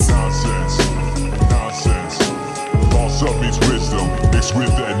mixed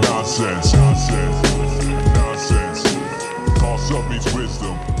with that nonsense. Nonsense. Toss up meets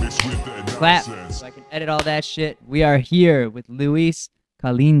wisdom mixed with that Clap, nonsense. so I can edit all that shit. We are here with Luis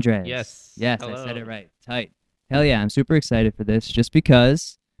Calindres. Yes. Yes, Hello. I said it right. Tight. Hell yeah, I'm super excited for this just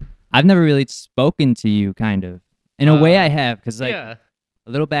because I've never really spoken to you, kind of. In a way I have, because like Yeah.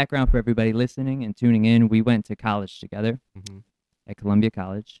 a little background for everybody listening and tuning in. We went to college together at Columbia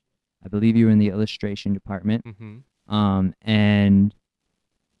College. I believe you were in the illustration department. And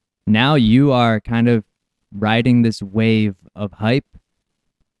now you are kind of riding this wave of hype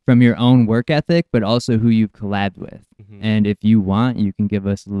from your own work ethic, but also who you've collabed with. And if you want, you can give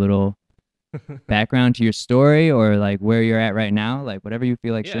us a little background to your story or like where you're at right now, like whatever you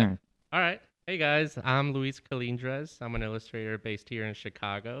feel like Yeah. sharing. All right. Hey guys, I'm Luis Calindres. I'm an illustrator based here in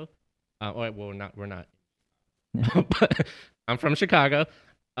Chicago. We're not. But I'm from Chicago.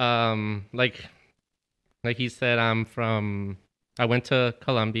 Like he said, I went to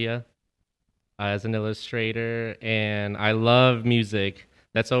Columbia as an illustrator, and I love music.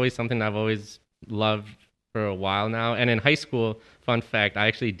 That's always something I've always loved for a while now. And in high school, fun fact, I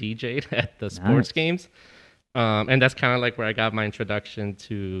actually DJ'd at the sports Nice. games. And that's kind of like where I got my introduction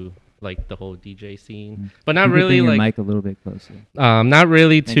to like the whole DJ scene, but not You could really bring your like mic a little bit closer. not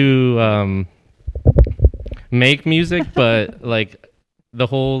really to make music, but like the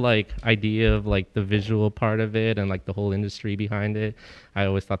whole like idea of like the visual part of it and like the whole industry behind it. I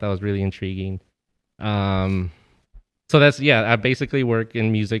always thought that was really intriguing. So that's, yeah, I basically work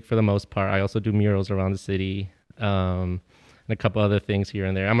in music for the most part. I also do murals around the city, and a couple other things here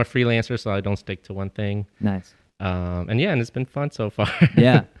and there. I'm a freelancer, so I don't stick to one thing. Nice. And yeah, and it's been fun so far.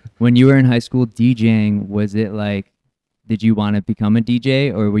 Yeah. When you were in high school DJing, was it like, did you want to become a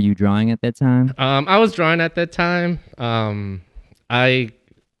DJ or were you drawing at that time? I was drawing at that time. I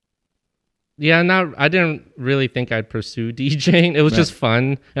didn't really think I'd pursue DJing. It was just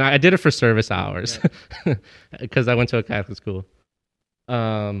fun, and I did it for service hours because I went to a Catholic school.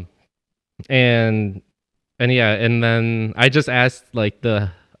 And then I just asked like the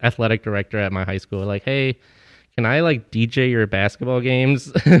athletic director at my high school, like, hey, can I like DJ your basketball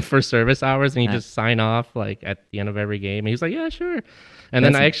games for service hours? And you just sign off like at the end of every game. And he was like, yeah, sure. And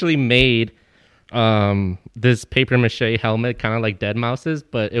then I actually made this paper mache helmet, kind of like Dead Mouse's,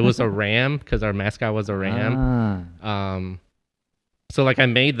 but it was a ram because our mascot was a ram. So like I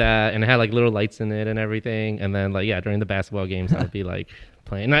made that, and it had like little lights in it and everything. And then like, yeah, during the basketball games, I would be like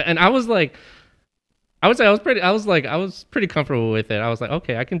playing. And I was like, I was pretty comfortable with it. I was like,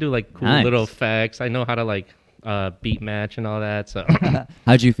 okay, I can do like cool little effects. I know how to like beat match and all that. So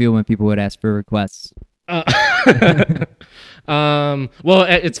How'd you feel when people would ask for requests? Well,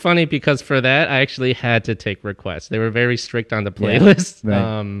 it's funny because for that I actually had to take requests. They were very strict on the playlist.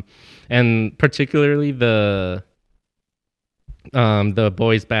 And particularly the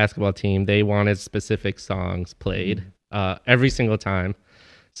boys basketball team, they wanted specific songs played every single time.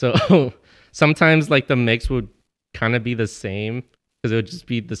 So sometimes like the mix would kind of be the same because it would just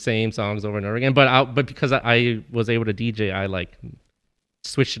be the same songs over and over again. But because I was able to DJ, I like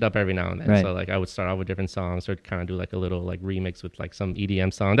switched it up every now and then. So like I would start out with different songs or kind of do like a little like remix with like some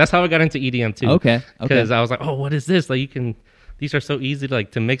EDM song. That's how I got into EDM too. Okay. Because I was like, oh, what is this? Like these are so easy to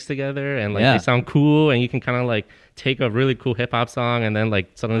like to mix together and like they sound cool, and you can kind of like take a really cool hip hop song and then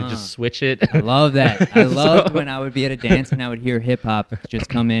like suddenly just switch it. I love that. I loved when I would be at a dance and I would hear hip hop just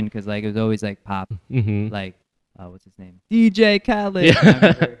come in because like it was always like pop, like what's his name, DJ Khaled. I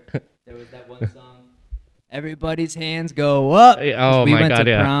remember there was that one song, "Everybody's Hands Go Up." Oh we my went god, to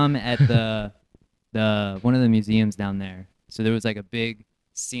yeah. prom at the one of the museums down there, so there was like a big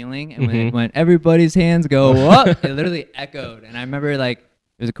ceiling, and when it went, "Everybody's hands go up," it literally echoed. And I remember like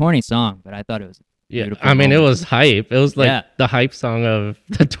it was a corny song, but I thought it was beautiful. I mean, moment. it was hype. It was like the hype song of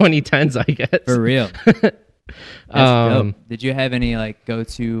the 2010s, I guess. For real. That's dope. Did you have any like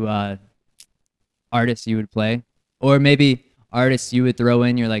go-to artists you would play, or maybe artists you would throw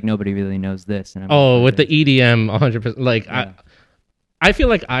in? You're like, nobody really knows this. And with the EDM, 100%. Like I feel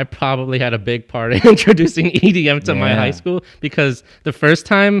like I probably had a big part in introducing EDM to my high school, because the first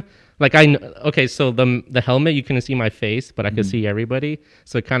time, like so the helmet, you couldn't see my face, but I could see everybody.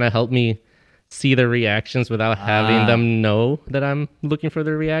 So it kind of helped me see the reactions without having them know that I'm looking for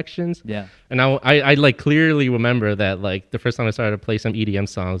the reactions. Yeah. And I like clearly remember that like the first time I started to play some EDM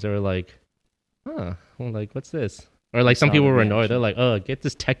songs, they were like, well, like, what's this? Or like some people were annoyed. They're like, oh, get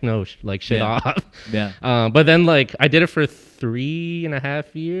this techno shit off. Yeah. But then like I did it for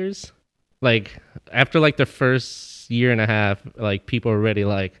 3.5 years. Like after like the first year and a half, like people were already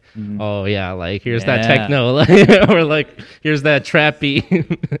like, oh yeah, like here's that techno, or like here's that trap beat.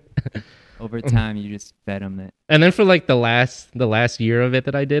 Over time, you just fed them it. And then for like the last year of it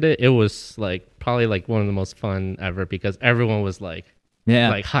that I did it, it was like probably like one of the most fun ever because everyone was like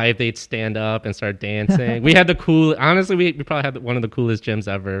hype. They'd stand up and start dancing. We had honestly, we probably had one of the coolest gyms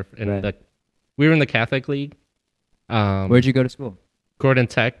ever. We were in the Catholic League. Where'd you go to school? Gordon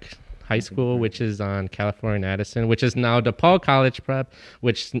Tech High School, which is on California and Addison, which is now DePaul College Prep,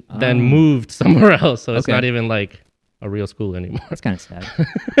 which then moved somewhere else. So it's not even like a real school anymore. That's kind of sad.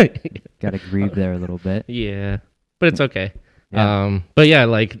 Got to grieve there a little bit. Yeah, but it's okay. Yeah. But yeah,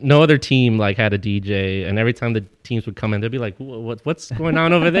 like no other team like had a DJ, and every time the teams would come in, they'd be like, "What's going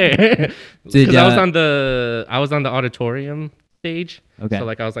on over there?" Because I was on the auditorium stage. Okay. So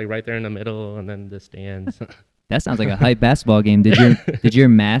like I was like right there in the middle, and then the stands. That sounds like a hype basketball game. Did your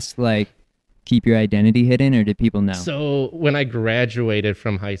mask like keep your identity hidden, or did people know? So when I graduated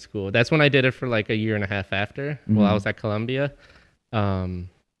from high school, that's when I did it for like a year and a half after. While I was at Columbia.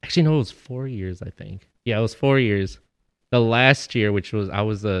 Actually, no, it was 4 years. I think. Yeah, it was 4 years. The last year, I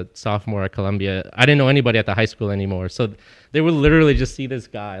was a sophomore at Columbia. I didn't know anybody at the high school anymore, so they would literally just see this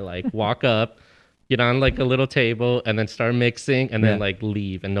guy like walk up, get on like a little table, and then start mixing, and then like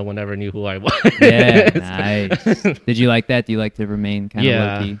leave, and no one ever knew who I was. Yeah, nice. Did you like that? Do you like to remain kind of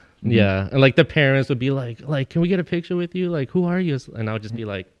low key? Mm-hmm. Yeah, and like the parents would be like, can we get a picture with you? Like, who are you? And I would just be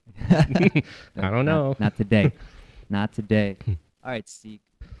like, I don't know. Not today. Not today. All right, Seek.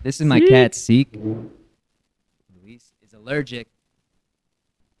 This is my cat, Seek. Luis is allergic.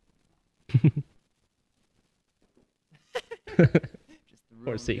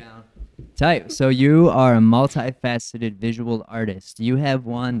 Poor Seek. Tight. So you are a multifaceted visual artist. Do you have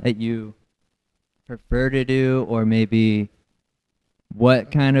one that you prefer to do, or maybe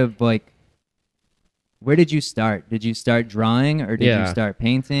what kind of like? Where did you start? Did you start drawing, or did you start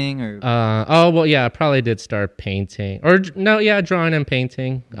painting, or? I probably did start painting, or no, drawing and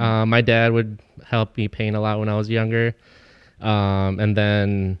painting. My dad would help me paint a lot when I was younger, and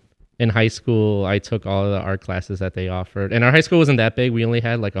then in high school, I took all of the art classes that they offered. And our high school wasn't that big. We only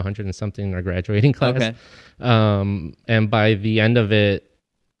had like 100 and something in our graduating class. Okay. And by the end of it,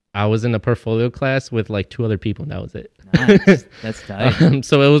 I was in a portfolio class with like 2 other people, and that was it. Nice. That's tight.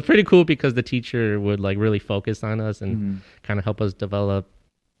 So it was pretty cool because the teacher would like really focus on us and kind of help us develop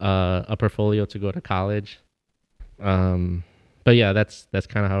a portfolio to go to college. But yeah, that's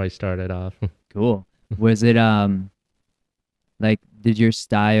kind of how I started off. Cool. Was it like, did your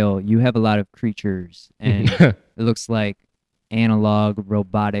style, you have a lot of creatures, and it looks like analog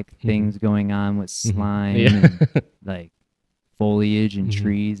robotic things going on with slime and like foliage and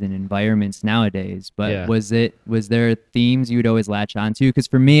trees and environments nowadays, but was there themes you would always latch onto? Because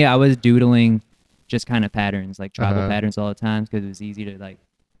for me, I was doodling just kind of patterns, like tribal patterns all the time, because it was easy to like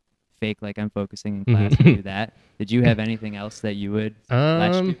fake like I'm focusing in class and do that. Did you have anything else that you would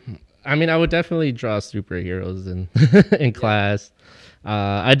latch to? I mean, I would definitely draw superheroes in class.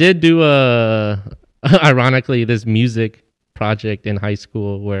 I did do ironically this music project in high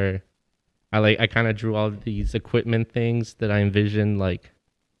school where I kind of drew all these equipment things that I envisioned like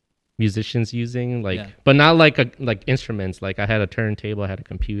musicians using, but not like instruments. Like I had a turntable, I had a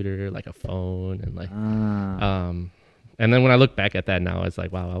computer, like a phone, and like and then when I look back at that now, it's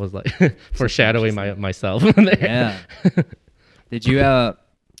like, wow, I was like foreshadowing myself there. Yeah. Did you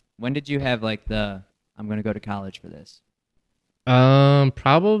when did you have like I'm gonna go to college for this?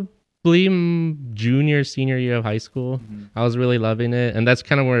 Probably junior, senior year of high school. I was really loving it, and that's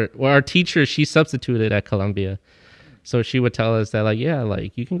kind of where our teacher, she substituted at Columbia, so she would tell us that like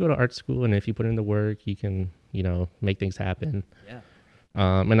you can go to art school, and if you put in the work, you can make things happen.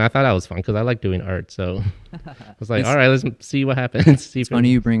 And I thought that was fun because I like doing art, so I was like, all right, let's see what happens. It's funny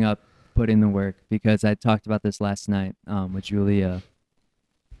you bring up put in the work, because I talked about this last night with Julia,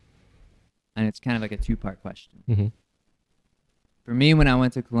 and it's kind of like a 2-part question. For me, when I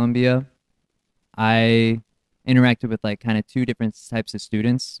went to Columbia, I interacted with like kind of 2 different types of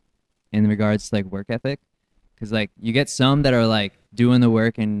students in regards to like work ethic. Because like you get some that are like doing the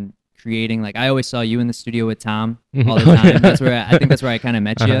work and creating, like I always saw you in the studio with Tom all the time. I think that's where I kind of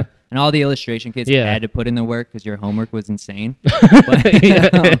met you. And all the illustration kids had to put in the work because your homework was insane.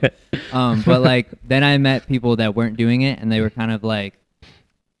 But like then I met people that weren't doing it, and they were kind of like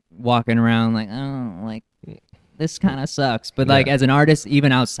walking around like, oh, like this kind of sucks. But like as an artist,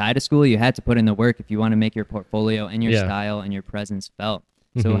 even outside of school, you had to put in the work if you want to make your portfolio and your style and your presence felt.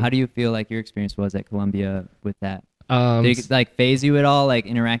 So how do you feel like your experience was at Columbia with that? Did it like phase you at all, like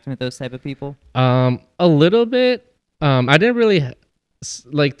interacting with those type of people? A little bit. I didn't really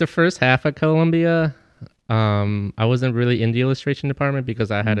like the first half of Columbia. I wasn't really in the illustration department because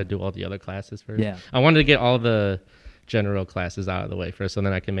I had to do all the other classes first. I wanted to get all the general classes out of the way first, so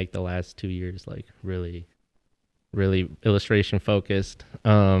then I can make the last 2 years like really, really illustration focused.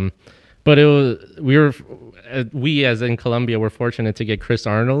 But we as in Columbia were fortunate to get Chris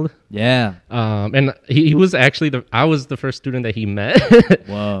Arnold. Yeah. And he was actually I was the first student that he met.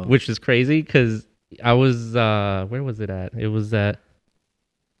 Whoa. Which is crazy because I was where was it at? It was at,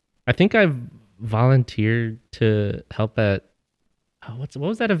 I think I volunteered to help at what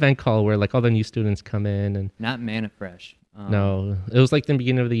was that event called where like all the new students come in and Not Manafresh. no, it was like the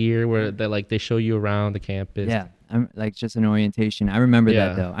beginning of the year where they show you around the campus. Yeah. I'm like just an orientation. I remember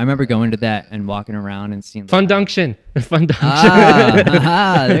that though. I remember going to that and walking around and seeing Fundunction.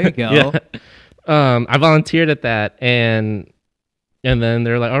 There you go. Yeah. I volunteered at that and then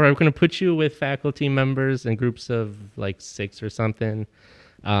they're like, all right, we're going to put you with faculty members in groups of like 6 or something.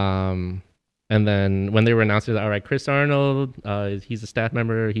 And then when they were announced, all right, Chris Arnold, he's a staff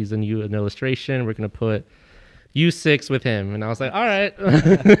member. He's in illustration. We're going to put you 6 with him. And I was like, all right.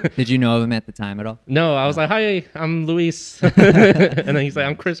 Did you know of him at the time at all? No, I was like, hi, I'm Luis. And then he's like,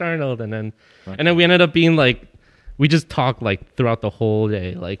 I'm Chris Arnold. And then we ended up being like, we just talked like throughout the whole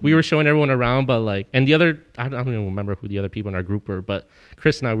day. Like we were showing everyone around, but like, and the other, I don't even remember who the other people in our group were, but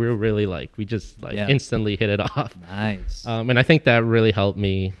Chris and I, we were really like, we just like instantly hit it off. Nice. And I think that really helped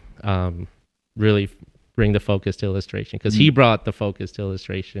me really bring the focus to illustration because he brought the focus to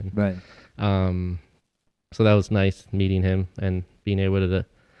illustration. Right. So that was nice meeting him and being able to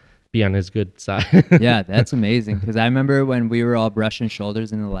be on his good side. Yeah, that's amazing. Because I remember when we were all brushing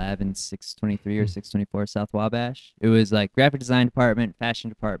shoulders in the lab in 623 or 624 South Wabash, it was like graphic design department, fashion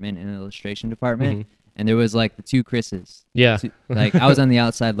department, and illustration department. And there was like the 2 Chris's. Yeah. Like I was on the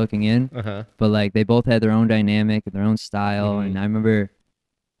outside looking in, but like they both had their own dynamic and their own style. And I remember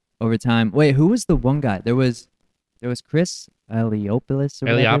over time, wait, who was the one guy? There was Chris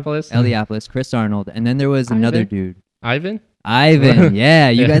Eliopoulos, Chris Arnold, and then there was another dude. Ivan, yeah.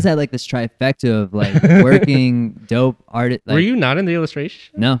 You guys had like this trifecta of like working dope art. Like, were you not in the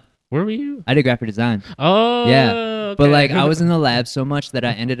illustration? No. Where were you? I did graphic design. Oh, yeah. Okay. But like I was in the lab so much that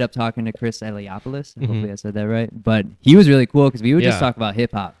I ended up talking to Chris Eliopoulos. Hopefully I said that right. But he was really cool because we would just talk about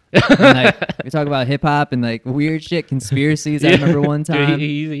hip hop. Like, we talk about hip hop and like weird shit, conspiracies. I remember one time. Dude,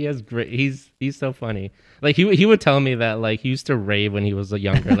 he has great. He's so funny. Like he would tell me that like he used to rave when he was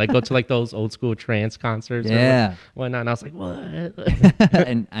younger. Like go to like those old school trance concerts. Yeah. Or whatnot. And I was like, what?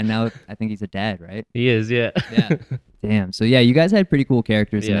 and now I think he's a dad, right? He is. Yeah. Yeah. Damn. So yeah, you guys had pretty cool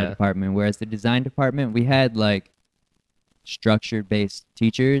characters in that department. Whereas the design department, we had like structured based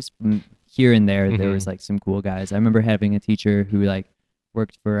teachers. Here and there, there was like some cool guys. I remember having a teacher who like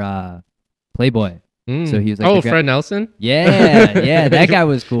worked for Playboy. So he was like, Fred Nelson. Yeah, that guy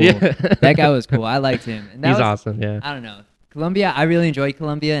was cool. That guy was cool. I liked him. And he's awesome. Yeah. I don't know, Columbia. I really enjoyed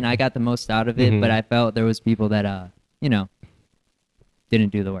Columbia, and I got the most out of it. But I felt there was people that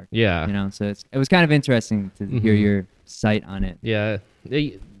didn't do the work. Yeah. So it was kind of interesting to hear your sight on it. Yeah.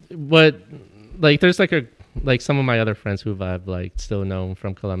 But like, there's like some of my other friends who I've like still known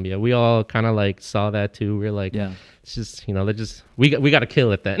from Columbia. We all kind of like saw that too. We're like, it's just they're just we got to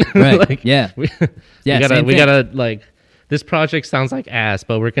kill it then. Right. Like, we gotta like, this project sounds like ass,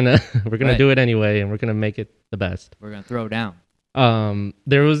 but we're gonna do it anyway, and we're gonna make it the best. We're gonna throw down.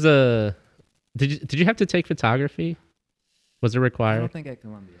 There was did you have to take photography? Was it required? I don't think at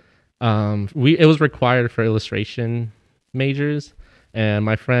Columbia. It was required for illustration majors. And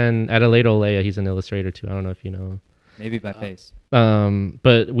my friend Adelaide Olea, he's an illustrator too. I don't know if you know him. Maybe by face.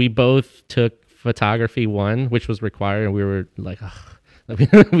 But we both took photography 1, which was required, and we were like,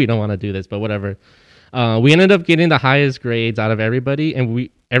 we don't want to do this, but whatever. We ended up getting the highest grades out of everybody, and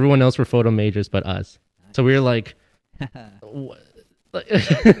everyone else were photo majors but us. Nice. So we were like, what?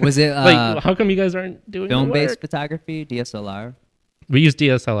 Was it like, how come you guys aren't doing film-based photography, DSLR? We used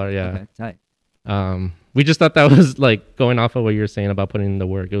DSLR, yeah. Okay, tight. We just thought that was like, going off of what you were saying about putting in the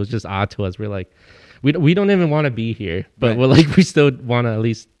work. It was just odd to us. We're like, we don't even want to be here, but we're like, we still want to at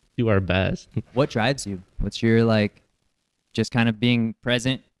least do our best. What drives you? What's your like, just kind of being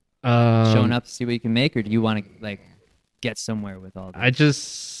present, showing up to see what you can make, or do you want to like get somewhere with all this? I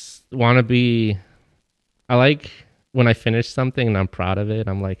just want to be. I like when I finish something and I'm proud of it.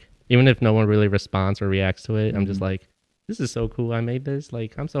 I'm like, even if no one really responds or reacts to it, I'm just like, this is so cool. I made this.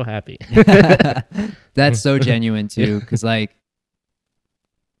 Like, I'm so happy. That's so genuine too. Cause like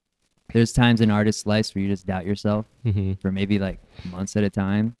there's times in artist's life where you just doubt yourself for maybe like months at a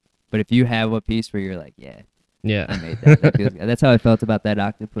time. But if you have a piece where you're like, I made that. That feels good. That's how I felt about that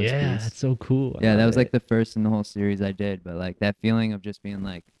octopus piece. That's so cool. Yeah, that was like the first in the whole series I did. But like that feeling of just being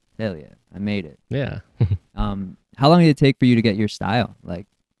like, hell yeah, I made it. Yeah. How long did it take for you to get your style? Like,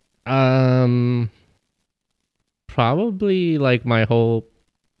 probably like my whole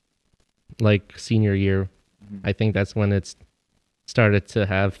like senior year. I think that's when it's started to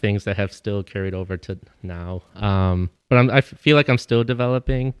have things that have still carried over to now. But I feel like I'm still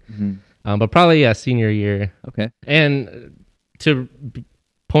developing. But probably senior year. Okay. And to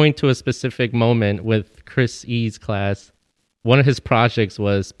point to a specific moment with Chris E's class, one of his projects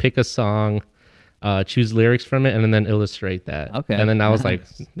was pick a song, choose lyrics from it, and then illustrate that. Okay. And then I was like,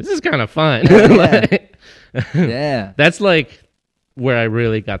 this is kind of fun. Yeah. That's like where I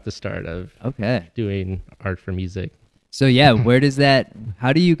really got the start of doing art for music. So yeah,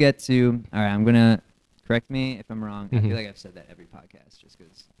 how do you get to, all right, I'm going to, correct me if I'm wrong. I feel like I've said that every podcast just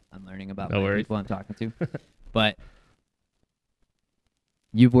because I'm learning about people I'm talking to. But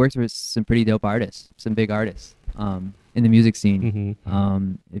you've worked with some pretty dope artists, some big artists in the music scene.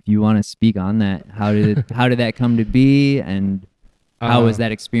 If you want to speak on that, how did that come to be, and how was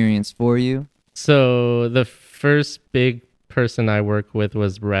that experience for you? So the first big person I worked with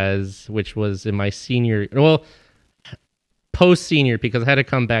was Rez, which was in my post-senior, because I had to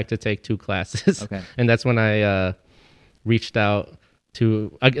come back to take 2 classes. Okay. And that's when I reached out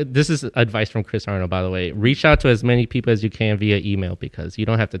to, this is advice from Chris Arnold, by the way, reach out to as many people as you can via email, because you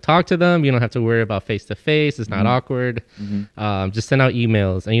don't have to talk to them. You don't have to worry about face-to-face. It's not awkward. Just send out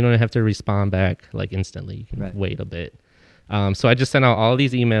emails, and you don't have to respond back like instantly. You can wait a bit. So I just sent out all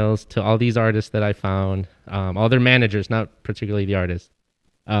these emails to all these artists that I found, all their managers, not particularly the artists.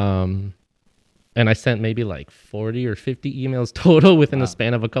 And I sent maybe like 40 or 50 emails total within the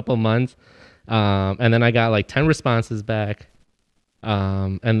span of a couple months. And then I got like 10 responses back.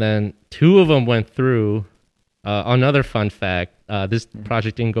 And then 2 of them went through. Another fun fact, this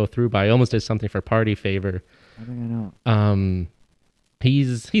project didn't go through, but I almost did something for Party Favor. I think I know.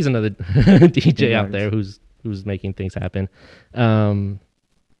 He's another DJ out there who's making things happen.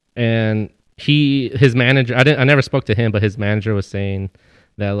 And his manager, I never spoke to him, but his manager was saying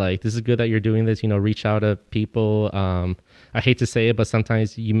that like, this is good that you're doing this, reach out to people. I hate to say it, but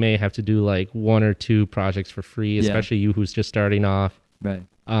sometimes you may have to do like 1 or 2 projects for free, especially you who's just starting off. Right.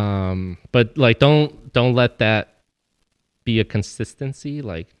 But like, don't let that be a consistency.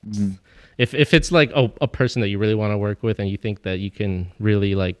 Like if it's like a person that you really want to work with and you think that you can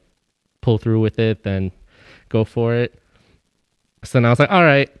really like pull through with it, then go for it. So then I was like, all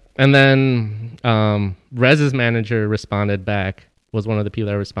right. And then Rez's manager responded back, was one of the people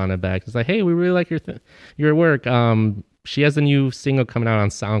that responded back. It's like, hey, we really like your work. She has a new single coming out on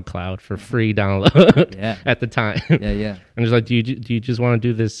SoundCloud for free download at the time. Yeah. And just like, do you just want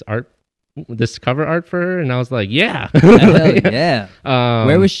to do this cover art for her? And I was like, yeah. Yeah.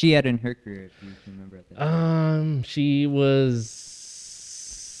 Where was she at in her career, if you can remember at that time? She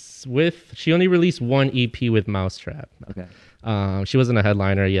only released 1 EP with Mousetrap. Okay. She wasn't a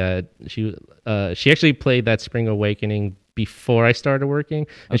headliner yet. She actually played that Spring Awakening before I started working,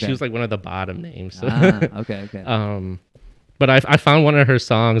 and she was like one of the bottom names. So. Okay. But I found one of her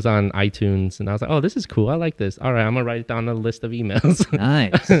songs on iTunes, and I was like, oh, this is cool. I like this. All right, I'm gonna write it down on a list of emails.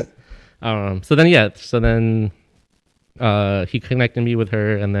 Nice. So then he connected me with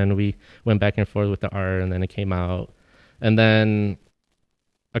her, and then we went back and forth with the art, and then it came out. And then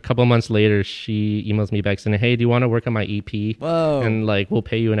a couple months later, she emails me back saying, hey, do you want to work on my EP? Whoa. And like, we'll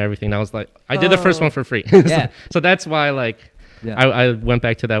pay you and everything. And I was like, I did the first one for free. So that's why I went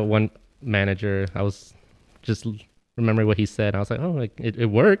back to that one manager. I was just remembering what he said. I was like, oh, like it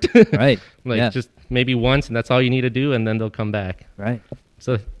worked. Right. Just maybe once, and that's all you need to do, and then they'll come back. Right.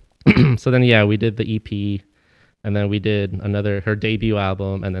 So then we did the EP, and then we did her debut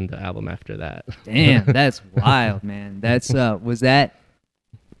album, and then the album after that. Damn, that's wild, man. That's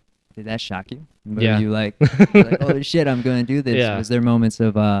did that shock you? Were you like, oh shit, I'm going to do this? Yeah. Was there moments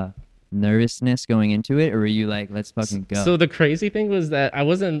of nervousness going into it, or were you like, let's fucking go? So the crazy thing was that I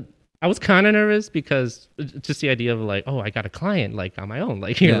was kind of nervous, because just the idea of like, oh, I got a client like on my own,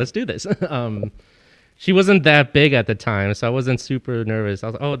 like here, let's do this. She wasn't that big at the time, so I wasn't super nervous. I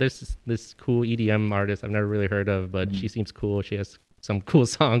was like, oh, there's this cool EDM artist I've never really heard of, but she seems cool. She has some cool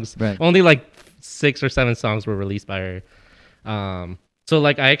songs. Right. Only like 6 or 7 songs were released by her. So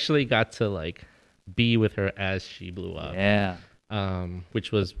like I actually got to like be with her as she blew up. Yeah.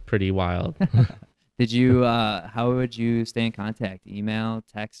 Which was pretty wild. Did you how would you stay in contact? Email,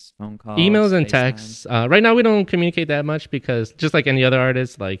 text, phone calls? Emails and texts. Right now we don't communicate that much, because just like any other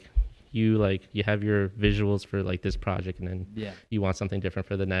artist, like you have your visuals for like this project, and then you want something different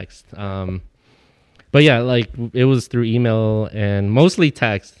for the next. But yeah, like it was through email and mostly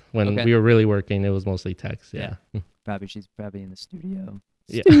text. When we were really working, it was mostly text. Yeah. She's probably in the studio.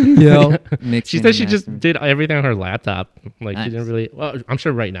 She said she just did everything on her laptop. Like she didn't really. Well, I'm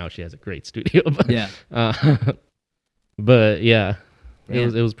sure right now she has a great studio. But, But yeah, Yeah.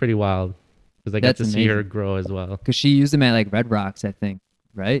 it was pretty wild because I got That's to see her amazing. grow as well. Because she used them at like Red Rocks, I think,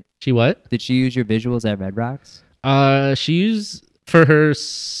 right? She what? Did she use your visuals at Red Rocks? She used for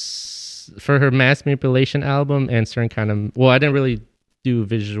for her mass manipulation album and certain kind of. Well, I didn't really do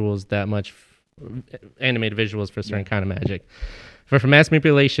visuals that much, animated visuals for certain kind of magic. For mass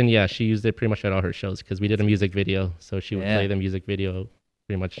manipulation, yeah, she used it pretty much at all her shows because we did a music video, so she would play the music video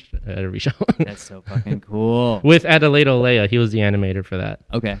pretty much at every show. That's so fucking cool. With Adelaide Olea, he was the animator for that.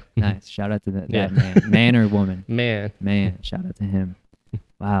 Okay, nice. Shout out to that Yeah. man or woman. Man. Shout out to him.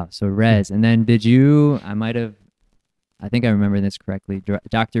 Wow. So Rez, and then I think I remember this correctly.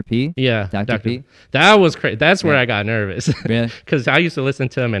 Dr. P. Yeah, Dr. P. That was crazy. That's where Yeah. I got nervous. Really? Because I used to listen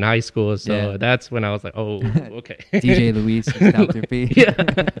to him in high school, so Yeah. that's when I was like, "Oh, okay." DJ Luis is Dr. P.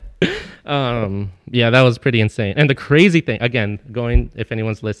 Yeah, that was pretty insane. And the crazy thing, again, if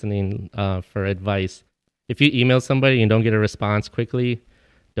anyone's listening for advice, if you email somebody and don't get a response quickly,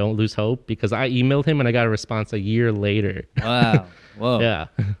 don't lose hope because I emailed him and I got a response a year later. Wow. Whoa. Yeah.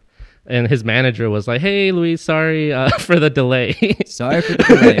 And his manager was like, "Hey, Luis, sorry for the delay." Sorry for the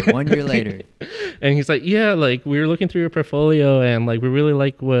delay. 1 year later. And he's like, "Yeah, like we were looking through your portfolio and like we really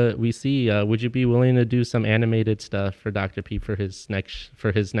like what we see. Would you be willing to do some animated stuff for Dr. P for his next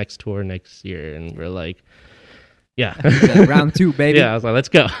tour next year?" And we're like, "Yeah." Round 2, baby. Yeah, I was like, "Let's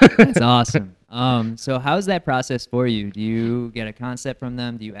go." That's awesome. So how's that process for you? Do you get a concept from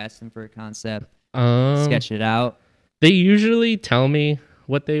them? Do you ask them for a concept? Sketch it out? They usually tell me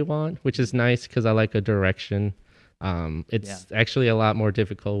what they want, which is nice because I like a direction. It's actually a lot more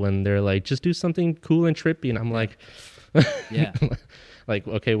difficult when they're like, just do something cool and trippy. And I'm like, Yeah. like,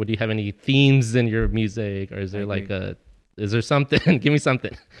 okay, do you have any themes in your music? Or is there is there something? Give me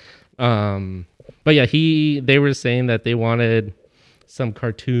something. But yeah, they were saying that they wanted some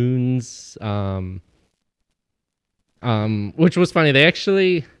cartoons, which was funny.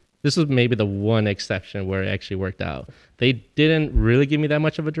 This was maybe the one exception where it actually worked out. They didn't really give me that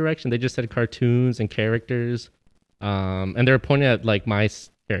much of a direction. They just said cartoons and characters. And they were pointing at like my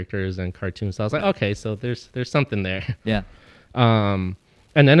characters and cartoons. So I was like, okay, so there's something there. Yeah. And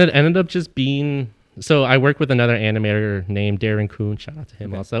then it ended up just being, so I work with another animator named Darren Kuhn. Shout out to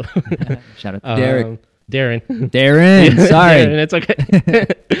him also. Shout out to Derek. Darren. Darren. Sorry. Darren, it's okay.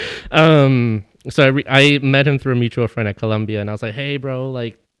 So I met him through a mutual friend at Columbia and I was like, hey bro,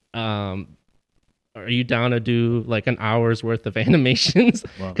 like, are you down to do like an hour's worth of animations?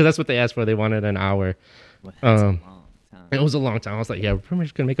 Because that's what they asked for. They wanted an hour. Well, that's a long time. It was a long time. I was like, yeah, we're pretty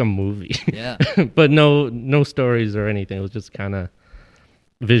much gonna make a movie. Yeah. But no stories or anything. It was just kind of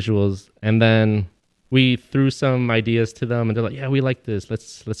visuals. And then we threw some ideas to them, and they're like, yeah, we like this.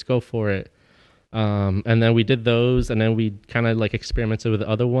 Let's go for it. And then we did those, and then we kind of like experimented with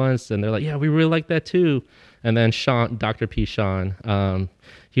other ones, and they're like, yeah, we really like that too. And then Dr. P. Sean,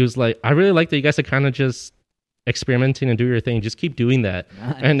 he was like, I really like that you guys are kind of just experimenting and do your thing. Just keep doing that.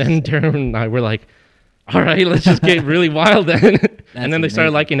 Nice. And then Darren and I were like, all right, let's just get really wild then. And then they started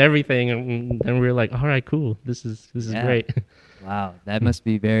amazing. liking everything, and then we were like, all right, cool. This is Yeah. great. Wow. That must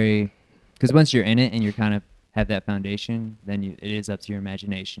be very, because once you're in it and you're kind of have that foundation, then it is up to your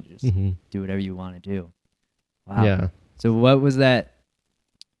imagination. Just Mhm. do whatever you want to do. Wow. Yeah. So what was that?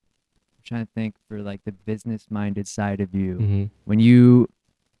 I'm trying to think for like the business-minded side of you. Mhm. When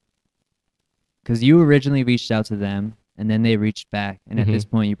because you originally reached out to them and then they reached back. And at this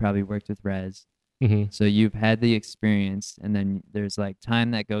point, you probably worked with Rez. Mhm. So you've had the experience and then there's like time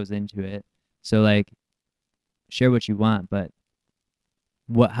that goes into it. So like share what you want, but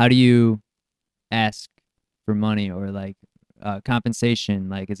how do you ask for money or like compensation?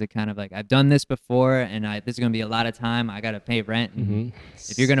 Like, is it kind of like, I've done this before and this is going to be a lot of time. I got to pay rent. And Mhm.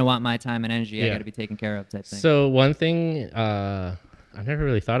 if you're going to want my time and energy, I Yeah. got to be taken care of type thing. So one thing, I never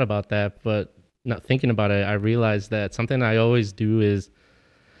really thought about that, but not thinking about it, I realized that something I always do is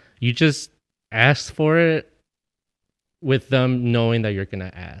you just ask for it with them knowing that you're going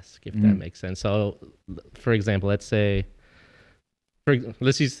to ask, if that Mhm. makes sense. So for example, let's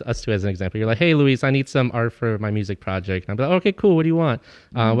use us two as an example. You're like, hey, Luis, I need some art for my music project. And I'm like, okay, cool. What do you want?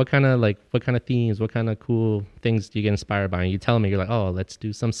 What kind of themes, what kind of cool things do you get inspired by? And you tell me, you're like, oh, let's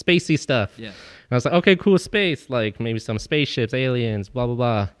do some spacey stuff. Yeah. And I was like, okay, cool, space, like maybe some spaceships, aliens, blah, blah,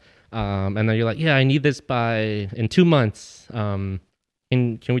 blah. And then you're like, yeah, I need this in 2 months. Can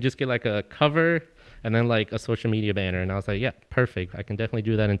we just get like a cover and then like a social media banner? And I was like, yeah, perfect. I can definitely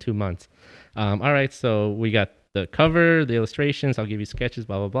do that in 2 months. All right, so we got the cover, the illustrations. I'll give you sketches,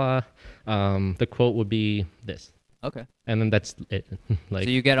 blah, blah, blah. The quote would be this. Okay. And then that's it. Like, So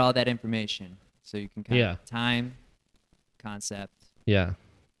you get all that information. So you can kind Yeah. of time, concept, yeah.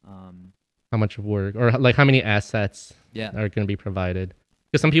 how much work or like how many assets Yeah. are going to be provided.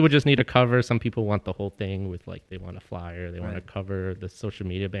 Because some people just need a cover. Some people want the whole thing with like they want a flyer, they want to cover the social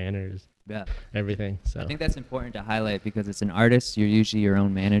media banners, Yeah. everything. So I think that's important to highlight because it's an artist. You're usually your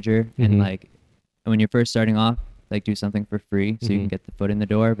own manager, and like when you're first starting off, like do something for free so you can get the foot in the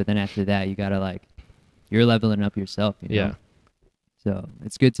door. But then after that, you gotta like you're leveling up yourself. You know? yeah, So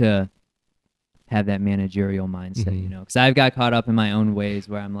it's good to have that managerial mindset, you know, because I've got caught up in my own ways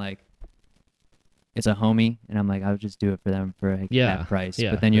where I'm like, it's a homie, and I'm like, I'll just do it for them for like that price.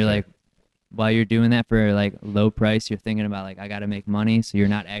 Yeah, but then you're for sure. like, while you're doing that for like low price, you're thinking about like I got to make money, so you're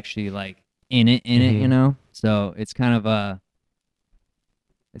not actually like in it, you know. So it's kind of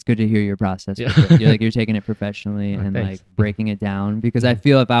it's good to hear your process. Yeah. With it. You're like you're taking it professionally and thanks. like breaking it down because I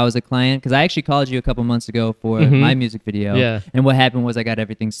feel if I was a client, because I actually called you a couple months ago for my music video, and what happened was I got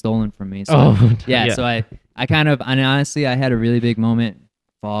everything stolen from me. So so I kind of, and honestly, I had a really big moment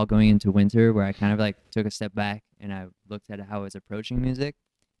fall going into winter where I kind of like took a step back and I looked at how I was approaching music,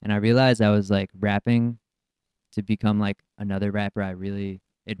 and I realized I was like rapping to become like another rapper I really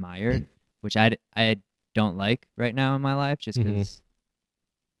admired, which I don't like right now in my life just because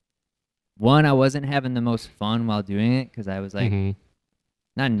one, I wasn't having the most fun while doing it because I was like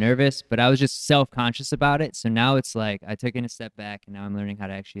not nervous, but I was just self-conscious about it. So now it's like I took in a step back and now I'm learning how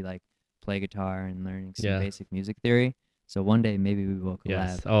to actually like play guitar and learning some basic music theory. So one day maybe we will collab.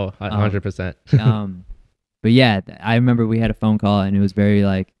 Yes. Oh, 100%. But yeah, I remember we had a phone call and it was very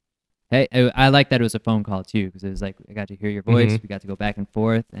like, hey, I like that it was a phone call too because it was like I got to hear your voice, we got to go back and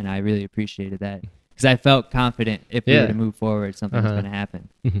forth, and I really appreciated that because I felt confident if we were to move forward, something was going to happen.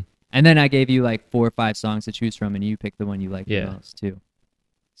 And then I gave you like 4 or 5 songs to choose from, and you picked the one you liked the most too.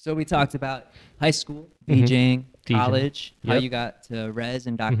 So we talked about high school, DJing, college, how you got to Rez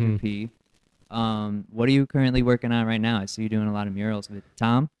and Dr. P. What are you currently working on right now? I see you doing a lot of murals with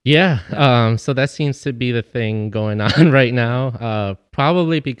Tom. Yeah. So that seems to be the thing going on right now.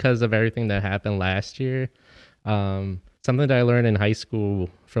 Probably because of everything that happened last year. Something that I learned in high school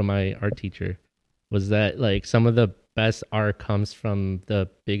from my art teacher was that like some of the best art comes from the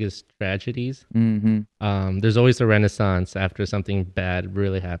biggest tragedies. There's always a renaissance after something bad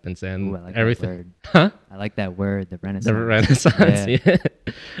really happens, and Ooh, I like everything. That word. I like that word, the renaissance. The renaissance,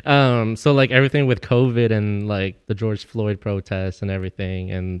 yeah. So like everything with COVID and like the George Floyd protests and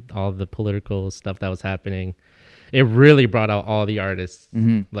everything, and all the political stuff that was happening, it really brought out all the artists,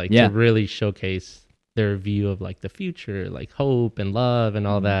 to really showcase their view of like the future, like hope and love and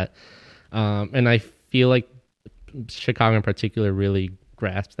all that. And I feel like Chicago in particular really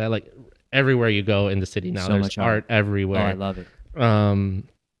grasps that. Like everywhere you go in the city now, so there's much art everywhere. Oh, I love it.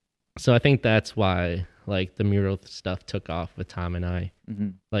 So I think that's why like the mural stuff took off with Tom and I.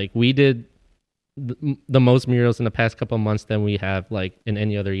 Like we did the most murals in the past couple of months than we have like in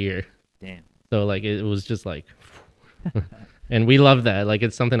any other year. Damn. So like it was just like, and we love that. Like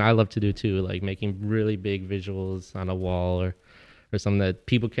it's something I love to do too. Like making really big visuals on a wall or something that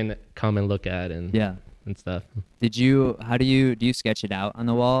people can come and look at and stuff. How do you sketch it out on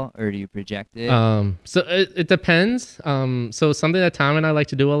the wall or do you project it? So it depends. So something that Tom and I like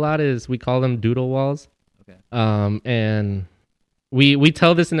to do a lot is we call them doodle walls. Okay. And we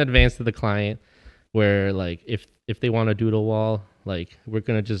tell this in advance to the client where like if they want a doodle wall, like we're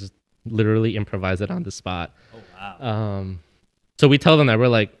gonna just literally improvise it on the spot. Oh wow. So we tell them that we're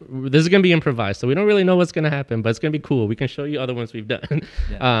like, this is gonna be improvised, so we don't really know what's gonna happen, but it's gonna be cool. We can show you other ones we've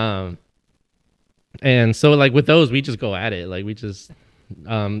done. And so like with those, we just go at it. Like we just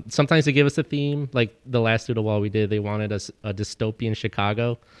sometimes they give us a theme. Like the last doodle wall we did, they wanted us a dystopian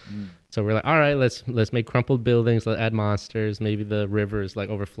Chicago. So we're like, all right, let's make crumpled buildings, let's add monsters. Maybe the river is like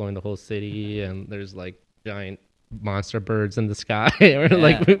overflowing the whole city, and there's like giant monster birds in the sky, or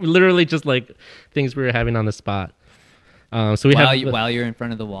like literally just like things we were having on the spot. So we while you're in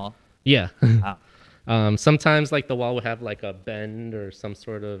front of the wall. Yeah. Wow. Sometimes like the wall would have like a bend or some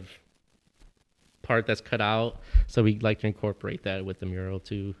sort of part that's cut out, so we like to incorporate that with the mural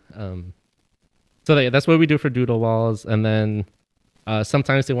too. So that's what we do for doodle walls. And then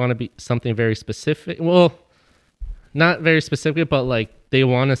sometimes they want to be something very specific. Well, not very specific, but like they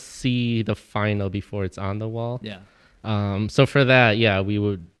want to see the final before it's on the wall. So for that, we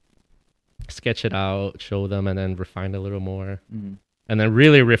would sketch it out, show them, and then refine it a little more. And then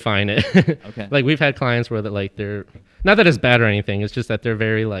really refine it. Okay. Like we've had clients where that like they're not that it's bad or anything, it's just that they're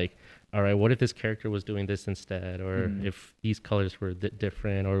very like, all right, what if this character was doing this instead, or if these colors were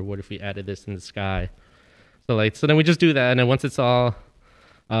different, or what if we added this in the sky? So then we just do that, and then once it's all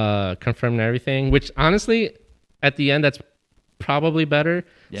confirmed and everything, which honestly at the end that's probably better.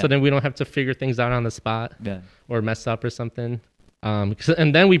 So then we don't have to figure things out on the spot or mess up or something.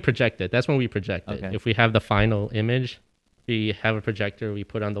 And then we project it. That's when we project it. Okay. If we have the final image, we have a projector, we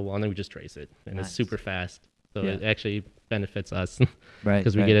put on the wall, and then we just trace it, and Nice. it's super fast. So Yeah. it actually benefits us Right.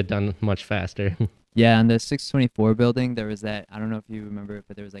 because we get it done much faster. Yeah, on the 624 building, there was that. I don't know if you remember it,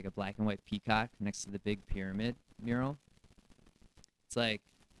 but there was like a black and white peacock next to the big pyramid mural. It's like,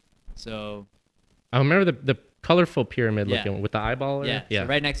 so I remember the colorful pyramid Yeah. looking with the eyeball. yeah, Yeah. So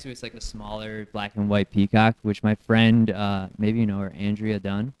right next to it's like a smaller black and white peacock, which my friend, maybe you know her, Andrea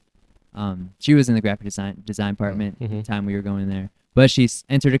Dunn. She was in the graphic design department at the time we were going there, but she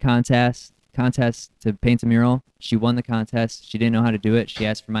entered a contest to paint a mural. She won the contest. She didn't know how to do it. She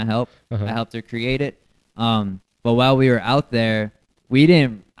asked for my help. Uh-huh. I helped her create it. But while we were out there,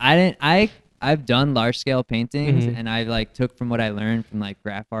 I've done large scale paintings and I like took from what I learned from like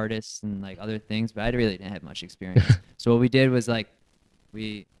graph artists and like other things, but I really didn't have much experience. So what we did was like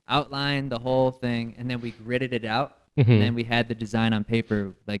we outlined the whole thing and then we gridded it out. And then we had the design on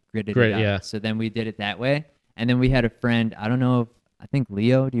paper like gridded it out. Yeah. So then we did it that way. And then we had a friend, I don't know if I think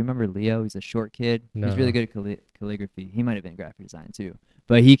Leo. Do you remember Leo? He's a short kid. No. He's really good at calligraphy. He might have been graphic design too.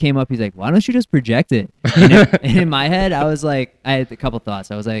 But he came up. He's like, "Why don't you just project it?" And in my head, I was like, I had a couple thoughts.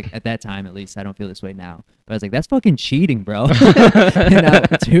 I was like, at that time, at least, I don't feel this way now. But I was like, "That's fucking cheating, bro."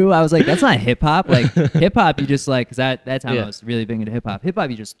 And two, I was like, "That's not hip hop. Like hip hop, you just like because that time Yeah. I was really big into hip hop. Hip hop,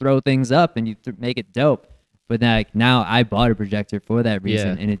 you just throw things up and you make it dope." But then, like now, I bought a projector for that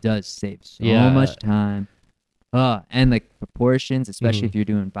reason, Yeah. and it does save so Yeah. much time. And like proportions, especially if you're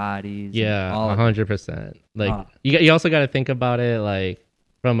doing bodies. and Yeah, all of it. 100%. Like Ah. you also got to think about it like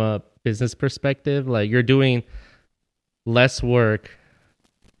from a business perspective. Like you're doing less work,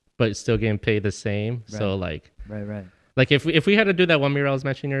 but still getting paid the same. So like Right. if we had to do that one mural I was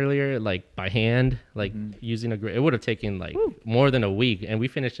mentioning earlier, like by hand, like using a grid, it would have taken like more than a week, and we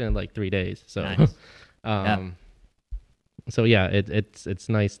finished it in like 3 days. So, Nice. so yeah, it's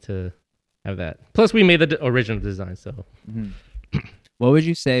nice to have that. Plus, we made the original design. So What would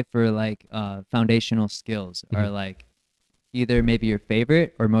you say for like foundational skills are like either maybe your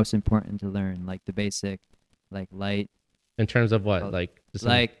favorite or most important to learn, like the basic, like light, in terms of what, Well, like just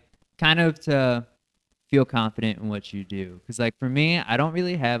like kind of to feel confident in what you do? Because like for me, I don't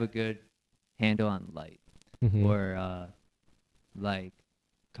really have a good handle on light or like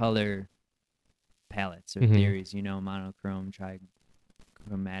color palettes or theories, you know, monochrome,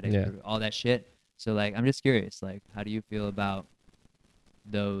 trichromatic, Yeah. or all that shit. So like I'm just curious, like how do you feel about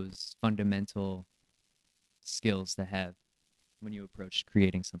those fundamental skills to have when you approach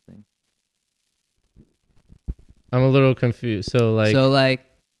creating something? I'm a little confused. So like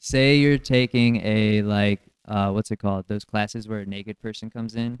say you're taking a like what's it called, those classes where a naked person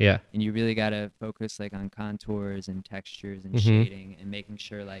comes in, yeah, and you really got to focus like on contours and textures and shading and making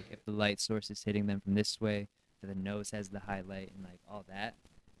sure like if the light source is hitting them from this way, that the nose has the highlight and like all that.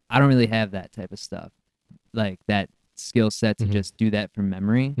 I don't really have that type of stuff, like that skill set to just do that from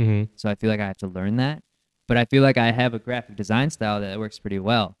memory. So I feel like I have to learn that. But I feel like I have a graphic design style that works pretty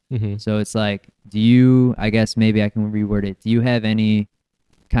well. So it's like, do you, I guess maybe I can reword it. Do you have any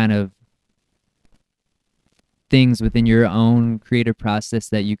kind of things within your own creative process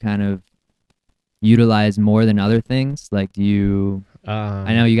that you kind of utilize more than other things? Like, do you,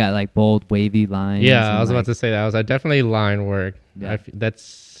 I know you got like bold, wavy lines. yeah, I was about to say that. I definitely line work. Yeah.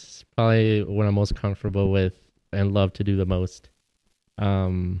 That's probably what I'm most comfortable with and love to do the most.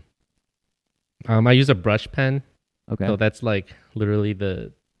 I use a brush pen. Okay. So that's like literally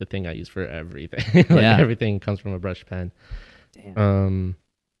the thing I use for everything. Like Yeah. everything comes from a brush pen. Damn.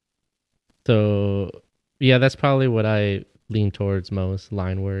 So yeah, that's probably what I lean towards most,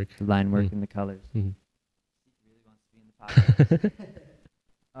 line work. The line work and the colors. Mhm.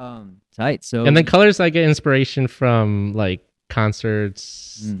 Tight. So And then colors, I get inspiration from like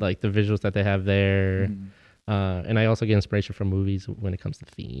concerts, like the visuals that they have there. And I also get inspiration from movies when it comes to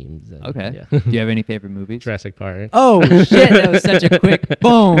themes. And, okay. Yeah. Do you have any favorite movies? Jurassic Park. Oh shit! That was such a quick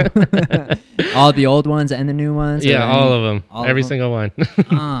boom. All the old ones and the new ones. Yeah, or all any- of them. all of Every them? single one.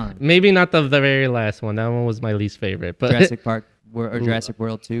 Ah, Maybe not the very last one. That one was my least favorite. But Jurassic Park or Jurassic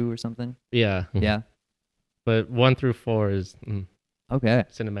World 2 or something. yeah. Yeah. But 1 through 4 is Okay.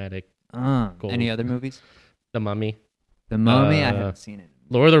 cinematic. Gold. Any other movies? The Mummy. The Mummy. I Uh, haven't seen it.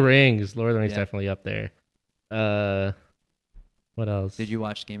 Lord of the Rings. Lord of the Rings Yeah. definitely up there. What else? Did you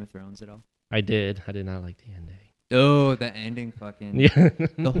watch Game of Thrones at all? I did. I did not like the ending. Oh, the ending fucking. Yeah.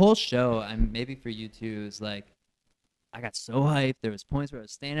 The whole show, maybe for you too, is like, I got so hyped. There was points where I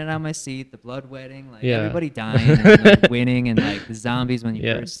was standing on my seat, the blood wetting, like Yeah. everybody dying, and like, winning, and like the zombies when you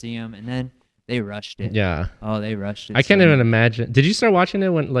Yeah. first see them, and then they rushed it. Yeah. Oh, they rushed it. I can't so even much. imagine. Did you start watching it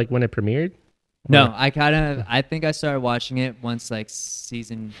when it premiered? No, I think I started watching it once like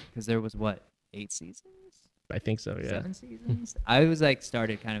season, because there was what, 8 seasons? I think so, yeah. 7 seasons? I was like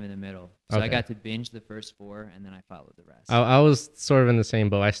started kind of in the middle. So I Okay. got to binge the first 4 and then I followed the rest. I was sort of in the same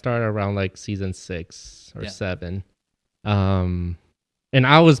boat. I started around like season 6 or Yeah. 7. And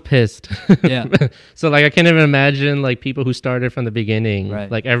I was pissed. Yeah. So like I can't even imagine like people who started from the beginning, Right.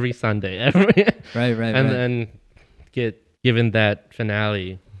 like every Sunday, Right, and then get given that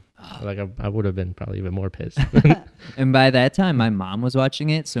finale. Like I would have been probably even more pissed. And by that time, my mom was watching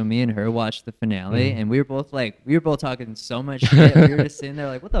it, so me and her watched the finale, Mm-hmm. and we were both talking so much shit. We were just sitting there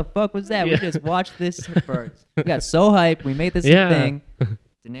like, "What the fuck was that?" Yeah. We just watched this first. We got so hyped. We made this a Yeah. thing.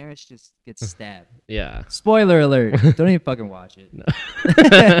 Daenerys just gets stabbed. Yeah. Spoiler alert! Don't even fucking watch it.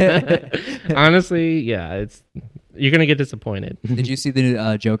 Honestly, yeah, you're gonna get disappointed. Did you see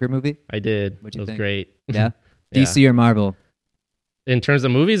the Joker movie? I did. What'd It you was think? great. Yeah. Yeah. DC or Marvel? In terms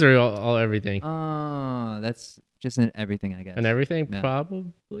of movies or all everything? Oh, that's just in everything, I guess. And everything? Yeah.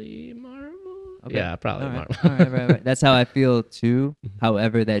 Probably Marvel? Okay. Yeah, probably All right. Marvel. All right, right. That's how I feel too.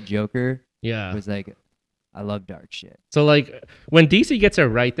 However, that Joker Yeah. was like, I love dark shit. So like when DC gets it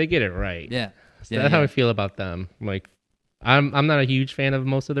right, they get it right. Yeah. So Yeah, that's how yeah. I feel about them. Like I'm not a huge fan of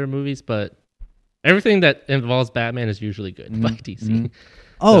most of their movies, but everything that involves Batman is usually good by DC. mhm.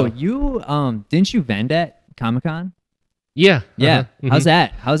 Oh, So- you didn't you vend at Comic-Con? Yeah. Yeah. uh-huh, How's mhm.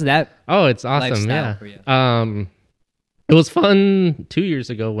 that? How's that? Oh, it's awesome. lifestyle Yeah. for you? It was fun 2 years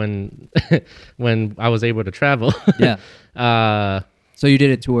ago when when I was able to travel. Yeah. uh So you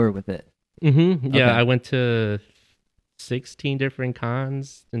did a tour with it. Yeah, Okay. I went to 16 different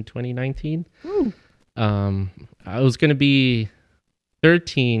cons in 2019. I was going to be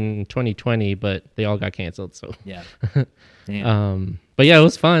 13 in 2020, but they all got canceled. So, Yeah. Damn. but yeah, it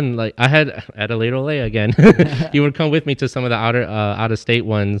was fun. Like I had at a later again. You would come with me to some of the out of state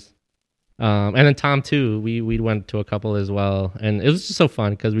ones. And then Tom too. We went to a couple as well, and it was just so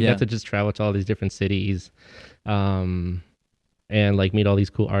fun because we Yeah. got to just travel to all these different cities, and like meet all these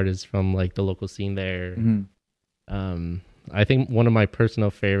cool artists from like the local scene there. Mhm. I think one of my personal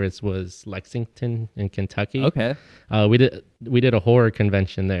favorites was Lexington in Kentucky. Okay. We did a horror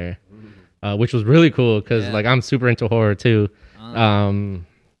convention there, which was really cool because Yeah. like I'm super into horror too. Um,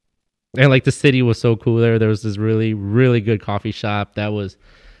 And like the city was so cool there. There was this really, really good coffee shop that was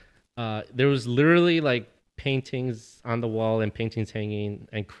there was literally like paintings on the wall and paintings hanging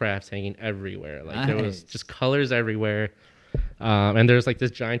and crafts hanging everywhere. Like there was Nice. just colors everywhere. And there's like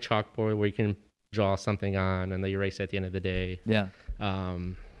this giant chalkboard where you can draw something on and they erase it at the end of the day. yeah.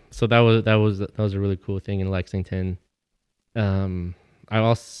 So that was a really cool thing in Lexington. I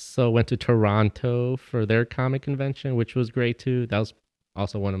also went to Toronto for their comic convention, which was great too. That was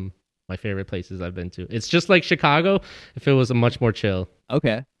also one of my favorite places I've been to. It's just like Chicago if it was a much more chill.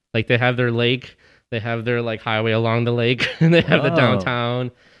 Okay. Like they have their lake, they have their like highway along the lake, and they have the Whoa.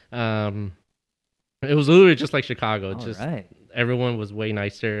 downtown. It was literally just like Chicago. All Just right. everyone was way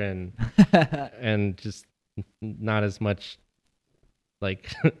nicer and just not as much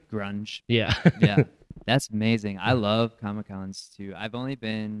like Grunge. yeah. Yeah. That's amazing. I love Comic Cons too. I've only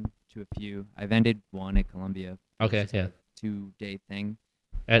been to a few. I've ended one at Columbia. Okay, It's yeah. a 2-day thing.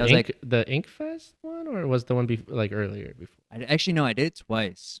 At was Ink, the Ink Fest one, or was the one like earlier before? Actually, no, I did it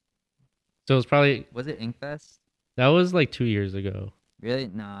twice. So it was probably Was it Inkfest? that was like 2 years ago. Really?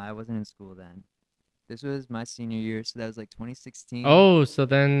 No, I wasn't in school then. This was my senior year, so that was like 2016. Oh, so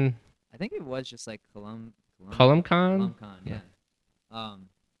then I think it was just like ColumCon? ColumCon, yeah.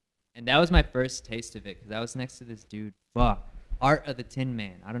 And that was my first taste of it because I was next to this dude. Fuck, Art of the Tin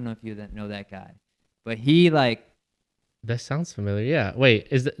Man. I don't know if you know that guy, but he like That sounds familiar. Yeah. Wait,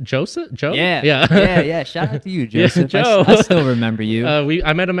 is it Joseph? Joe? yeah, Yeah. yeah. Shout out to you, Yeah, Joseph. Joe. I still remember you.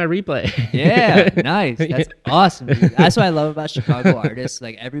 I met him at Replay. Yeah, nice. That's awesome. Dude. That's what I love about Chicago artists.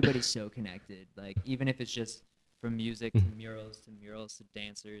 Like everybody's so connected. Like even if it's just from music to murals to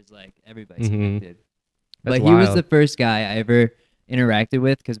dancers, like everybody's Mhm. connected. That's But he was wild. the first guy I ever interacted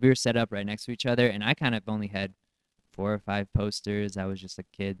with because we were set up right next to each other, and I kind of only had 4 or 5 posters. I was just a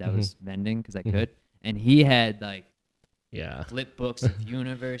kid that was vending because I Mhm. could, and he had like Yeah. flip books of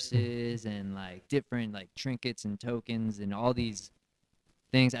universes and like different like trinkets and tokens and all these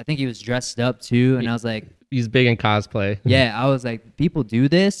things. I think he was dressed up too, and I was like, He's big in cosplay. yeah, I was like, people do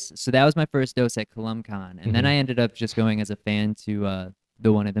this. So that was my first dose at ColumCon, and then Mhm. I ended up just going as a fan to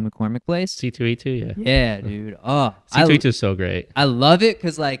the one at the McCormick Place. C2E2, yeah. Yeah, dude. Oh, C2E2 is so great. I love it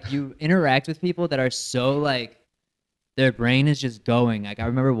because like you interact with people that are so like their brain is just going. Like I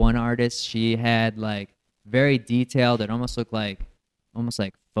remember one artist, she had like very detailed. It almost looked like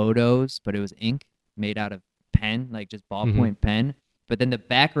photos, but it was ink made out of pen, like just ballpoint pen. But then the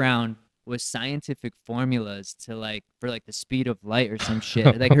background was scientific formulas to like for like the speed of light or some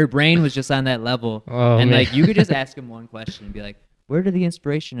shit. Like her brain was just on that level, Oh, and man. like you could just ask him one question and be like, "Where did the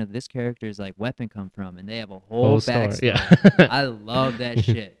inspiration of this character's like weapon come from?" And they have a whole story. backstory. Yeah. I love that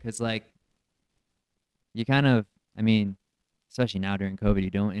shit because like you kind of, I mean, especially now during COVID, you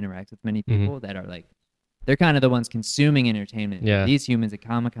don't interact with many Mhm. people that are like they're kind of the ones consuming entertainment. Yeah. These humans at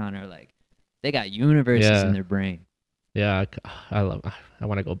Comic-Con are like they got universes Yeah. in their brain. Yeah, I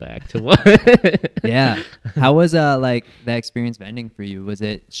want to go back to what. Yeah. How was like that experience vending for you? Was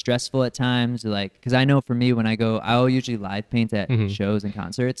it stressful at times? Or, like, because I know for me when I go, I'll usually live paint at Mhm. shows and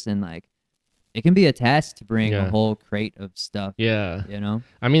concerts, and like it can be a task to bring a Yeah. whole crate of stuff. Yeah. You know.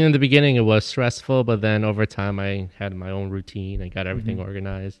 I mean, in the beginning it was stressful, but then over time I had my own routine. I got everything Mhm.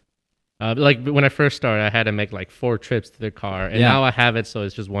 organized. Like when I first started, I had to make like 4 trips to the car, and Yeah. now I have it so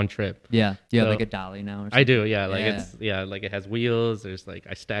it's just one trip. Yeah. Do you have So- like a dolly now? Or something? I do, yeah. Like Yeah. it's like it has wheels. There's like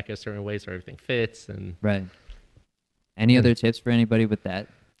I stack it a certain way so everything fits, and Right. Any Yeah. other tips for anybody with that?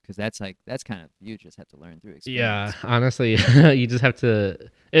 Because that's kind of you just have to learn through experience. yeah, honestly, you just have to.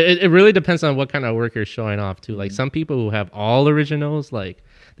 It really depends on what kind of work you're showing off to. Like Mhm. some people who have all originals, like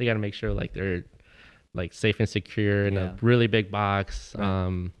they got to make sure like they're like safe and secure in Yeah. a really big box.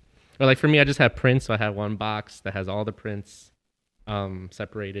 Right. Or like for me, I just have prints, so I have one box that has all the prints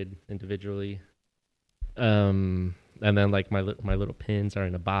separated individually. And then like my little pins are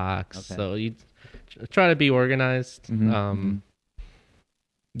in a box. Okay. So you try to be organized. Mhm,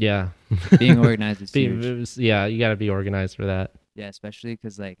 Yeah. Being organized is huge. Yeah, you got to be organized for that. Yeah, especially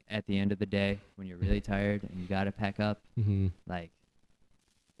because like at the end of the day, when you're really tired and you gotta pack up, Hmm. like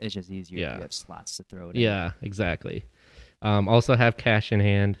it's just easier. Yeah. You have slots to throw it in. Yeah, exactly. Also have cash in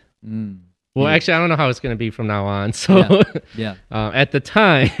hand. Mm. Well, Huge. actually, I don't know how it's going to be from now on. So Yeah. at the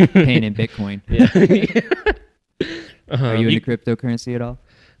time, Paying in Bitcoin. yeah. Are you into cryptocurrency at all?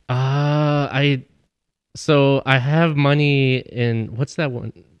 I have money in what's that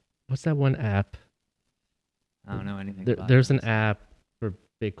one? What's that one app? I don't know anything. about There's it. an app for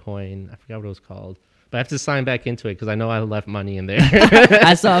Bitcoin. I forgot what it was called, but I have to sign back into it because I know I left money in there.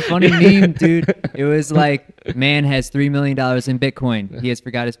 I saw a funny meme, dude. It was like, man has $3 million in Bitcoin. He has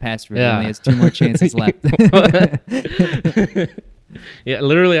forgot his password. He Yeah. only has 2 more chances left. Yeah,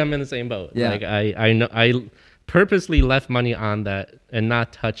 literally, I'm in the same boat. Yeah. Like I know I purposely left money on that and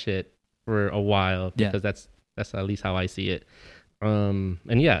not touch it for a while Yeah. because that's at least how I see it. And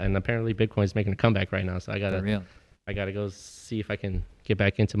apparently Bitcoin's making a comeback right now, so For real. I gotta go see if I can get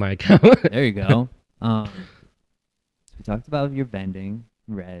back into my account. There you go. We talked about your vending,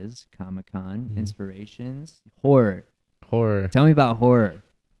 res, Comic-Con, Mhm. inspirations, horror. Horror. Tell me about horror.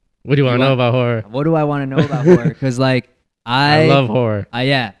 What do you want to You know want- about horror? What do I want to know about horror? Because like I love horror.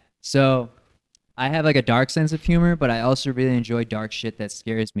 yeah. So I have like a dark sense of humor, but I also really enjoy dark shit that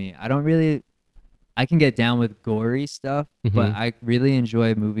scares me. I can get down with gory stuff, but Mhm. I really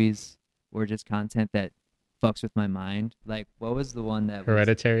enjoy movies or just content that fucks with my mind. Like, what was the one that was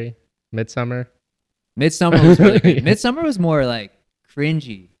Hereditary, Midsummer. Midsummer was really good. Yeah. Midsummer was more like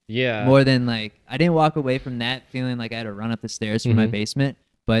cringy, Yeah. more than like I didn't walk away from that feeling like I had to run up the stairs from my Mhm. basement.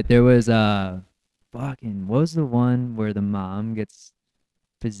 But there was fucking what was the one where the mom gets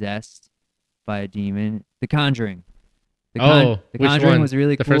possessed by a demon? The Conjuring. The Oh, which Conjuring one? was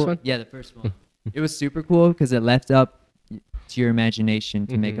really The cool. first one? Yeah, the first one. It was super cool because it left up to your imagination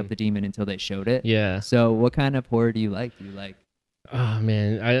to make Mhm. up the demon until they showed it. Yeah. So, what kind of horror do you like? Do you like? Oh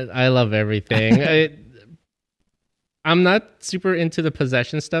man, I love everything. I'm not super into the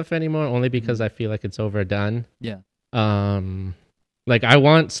possession stuff anymore, only because I feel like it's overdone. Yeah. Like I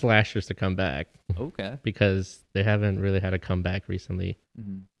want slashers to come back Okay. because they haven't really had a comeback recently.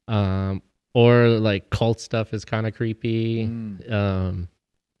 Mm-hmm. Or like cult stuff is kind of creepy. Mm.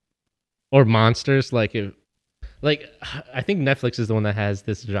 Or monsters. Like I think Netflix is the one that has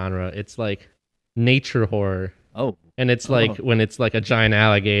this genre. It's like nature horror. Oh. And it's like Oh. when it's like a giant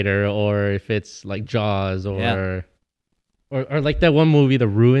alligator, or if it's like Jaws, or Yeah. or like that one movie, The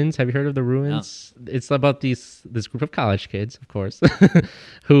Ruins. Have you heard of The Ruins? It's about this group of college kids, of course,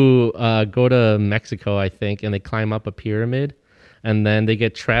 who go to Mexico, I think, and they climb up a pyramid, and then they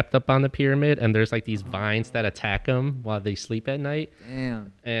get trapped up on the pyramid, and there's like these vines that attack them while they sleep at night,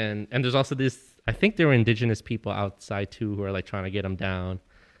 Damn. and there's also this. I think there were indigenous people outside too who are like trying to get them down.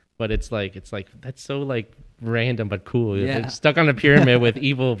 But it's like that's so like random but cool. Yeah. They're stuck on a pyramid with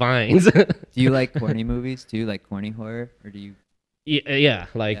evil vines. Do you like corny movies too, like corny horror, or do you? Yeah,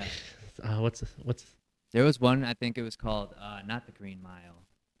 like what's There was one, I think it was called not the Green Mile,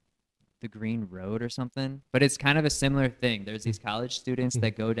 the Green Road or something. But it's kind of a similar thing. There's these college students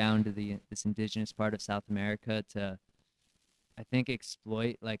that go down to this indigenous part of South America to I think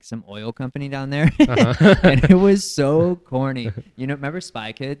exploit like some oil company down there, Uh-huh. and it was so corny. You know, remember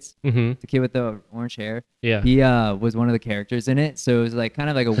Spy Kids? Mm-hmm. The kid with the orange hair. Yeah. He was one of the characters in it, so it was like kind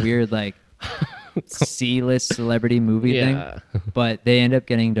of like a weird like C-list celebrity movie thing. Yeah. But they end up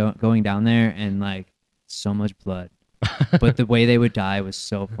going down there and like so much blood. But the way they would die was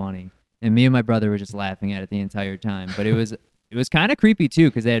so funny, and me and my brother were just laughing at it the entire time. But it was kind of creepy too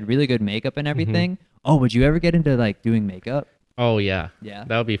because they had really good makeup and everything. Oh, would you ever get into like doing makeup? Oh yeah. Yeah.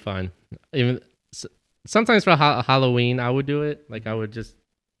 That would be fun. Even sometimes for Halloween, I would do it. Like I would just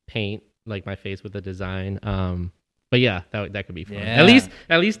paint like my face with a design. But yeah, that could be fun. Yeah.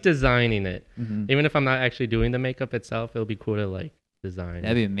 At least designing it. Mhm. Even if I'm not actually doing the makeup itself, it'll be cool to like design.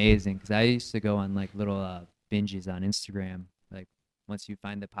 That'd be amazing because I used to go on like little binges on Instagram. Like once you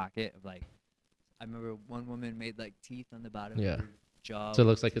find the pocket of like, I remember one woman made like teeth on the bottom Yeah. of her jaw. So it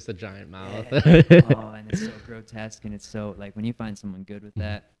looks like it's a giant mouth. Yeah. Oh, and it's so grotesque, and it's so like when you find someone good with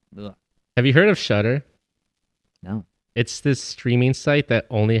that. Ugh. Have you heard of Shudder? No. It's this streaming site that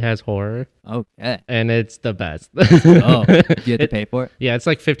only has horror, Okay. and it's the best. Oh, you have to pay for it. Yeah, it's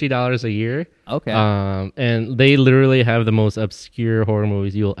like $50 a year. Okay. And they literally have the most obscure horror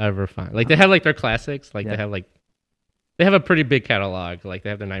movies you'll ever find. Like they have like their classics. Like Yeah. they have a pretty big catalog. Like they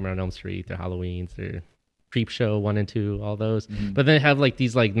have their Nightmare on Elm Street, their Halloweens, their Creep Show 1 and 2, all those. Mhm. But then they have like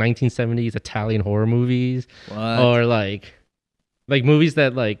these like 1970s Italian horror movies, What? or like movies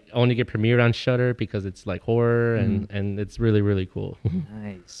that like only get premiered on Shudder because it's like horror and it's really really cool.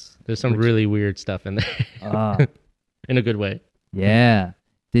 Nice. There's some really weird stuff in there Ah, in a good way. yeah.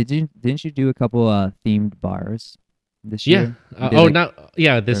 Didn't you do a couple themed bars this Yeah. year? You did,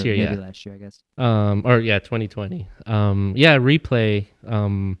 like- This or year, maybe yeah. last year, I guess. 2020. Yeah, Replay.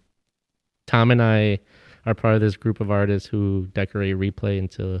 Tom and I are part of this group of artists who decorate Replay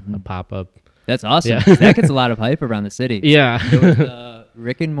into a pop-up. That's awesome. Yeah. 'Cause that gets a lot of hype around the city. Yeah. There was the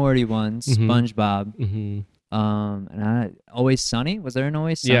Rick and Morty ones, Mhm. SpongeBob, hmm and Always Sunny. Was there an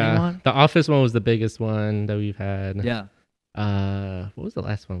Always Sunny Yeah. one? The Office one was the biggest one that we've had. Yeah. What was the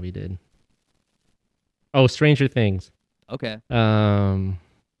last one we did? Oh, Stranger Things. Okay. And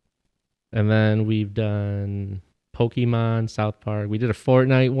then we've done Pokemon, South Park. We did a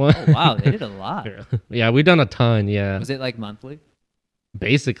Fortnite one. Oh wow, they did a lot. Yeah, we've done a ton. Yeah, Was it like monthly?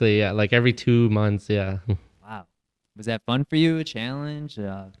 basically, yeah, like every 2 months. Yeah, Wow. Was that fun for you? A challenge?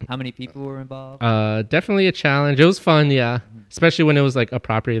 How many people were involved? definitely a challenge. It was fun. Yeah, especially when it was like a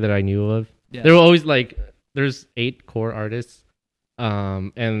property that I knew of. Yeah. There were always like there's 8 core artists,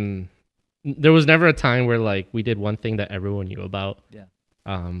 and there was never a time where like we did one thing that everyone knew about. Yeah.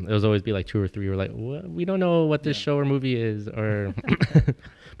 It was always be like 2 or 3 were like, what? We don't know what this show or movie is, or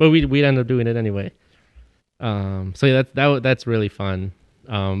but we'd end up doing it anyway. So yeah, that's really fun.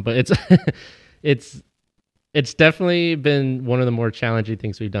 But it's definitely been one of the more challenging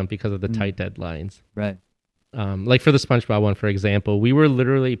things we've done because of the tight deadlines. Right. Like for the SpongeBob one, for example, we were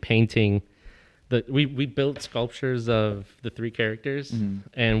literally painting we built sculptures of the 3 characters,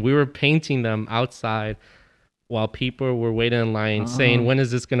 and we were painting them outside while people were waiting in line saying, when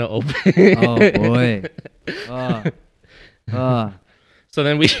is this going to open? Oh boy. Oh. So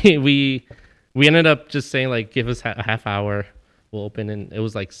then we ended up just saying like, give us a half hour. We'll open, and it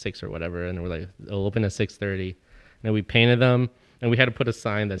was like 6 or whatever. And we're like, it'll open at 6:30. And then we painted them, and we had to put a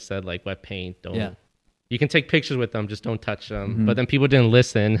sign that said like, wet paint. Don't. Yeah. You can take pictures with them, just don't touch them. But then people didn't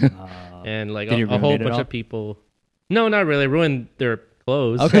listen. And like Did it a ruin whole it at bunch all? of people. No, not really. Ruined their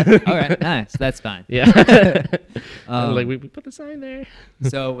clothes. Okay. All right. Nice. That's fine. Yeah. And, like we put the sign there.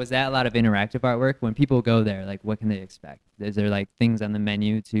 So was that a lot of interactive artwork? When people go there, like what can they expect? Is there like things on the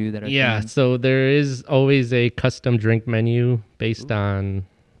menu too that are Yeah. themed? So there is always a custom drink menu based on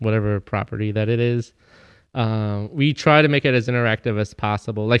whatever property that it is. We try to make it as interactive as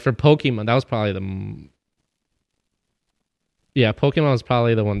possible. Like for Pokemon, that was probably Pokemon was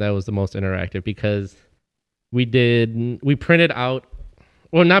probably the one that was the most interactive because we printed out,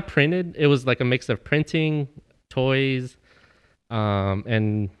 well, not printed. It was like a mix of printing, toys,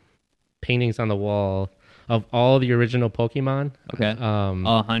 and paintings on the wall of all the original Pokemon. Okay. All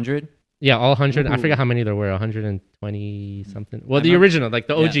 100? Yeah, all 100. I Ooh. forget how many there were, 120 something. Well, I the remember- original, like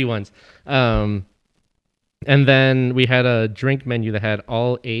the OG ones. And then we had a drink menu that had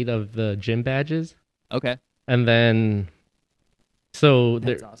all 8 of the gym badges. Okay. And then, so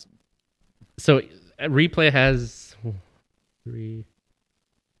That's there, awesome. so Replay has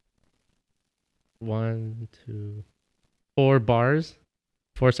 4 bars,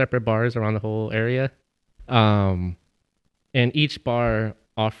 4 separate bars around the whole area. And each bar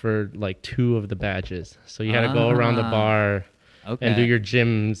offered like 2 of the badges. So you had to go around the Ah. bar and do Okay. your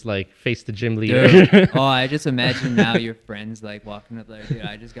gyms like face the gym leader. Dude. Oh, I just imagine now your friends like walking up there. Dude,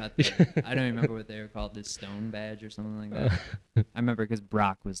 I just got the, I don't remember what they were called, this stone badge or something like that. I remember because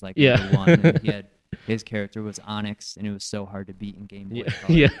Brock was like Yeah. number one, and he had his character was Onyx, and it was so hard to beat in Game Boy Yeah.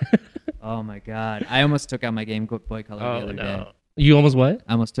 Color. Yeah. Oh my god, I almost took out my Game Boy Color the Oh other day. no. You almost what?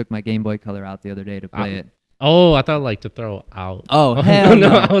 I almost took my Game Boy Color out the other day to play it. Oh, I thought like to throw out. Oh hell no!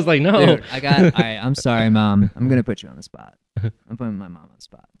 no! I was like, no. Dude, I got. All right, I'm sorry, Mom. I'm gonna put you on the spot. I'm putting my mom on the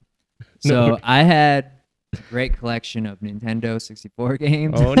spot. So No. I had a great collection of Nintendo 64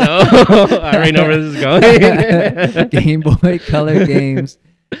 games. Oh no! I already know where this is going. Game Boy Color games,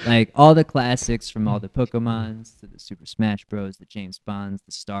 like all the classics from all the Pokemons to the Super Smash Bros, the James Bonds,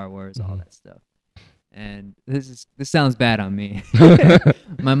 the Star Wars, all that stuff. And this sounds bad on me.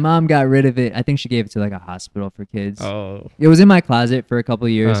 My mom got rid of it. I think she gave it to like a hospital for kids. Oh. It was in my closet for a couple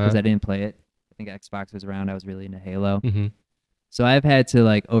of years because Uh-huh. I didn't play it. I think Xbox was around. I was really into Halo. Hmm. So I've had to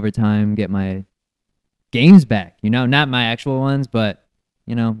like over time get my games back. You know, not my actual ones, but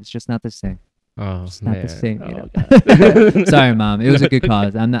you know, it's just not the same. Oh It's not man. the same. You Oh, know. Sorry, Mom. It was a good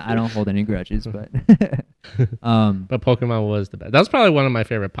cause. I don't hold any grudges, but But Pokemon was the best. That was probably one of my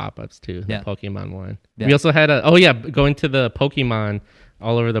favorite pop-ups too. Yeah. The Pokemon one. Yeah. We also had going to the Pokemon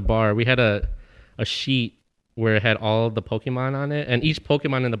all over the bar. We had a sheet where it had all of the Pokemon on it, and each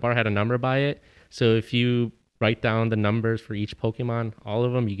Pokemon in the bar had a number by it. So if you write down the numbers for each Pokemon, all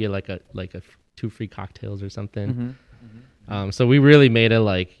of them, you get like a 2 free cocktails or something. Mhm. So we really made it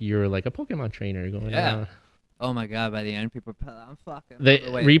like you're like a Pokemon trainer going Yeah. around. Oh my god! By the end, people were, I'm fucking. The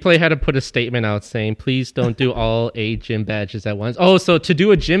Wait. replay had to put a statement out saying, "Please don't do all 8 gym badges at once." Oh, so to do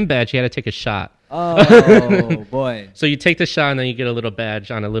a gym badge, you had to take a shot. Oh boy. So you take the shot, and then you get a little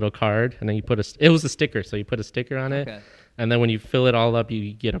badge on a little card, and then you put it was a sticker, so you put a sticker on it, Okay. and then when you fill it all up,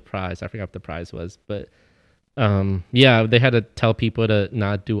 you get a prize. I forgot what the prize was, but yeah, they had to tell people to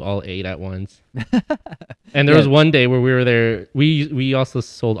not do all 8 at once. And there Yeah. was one day where we were there. We also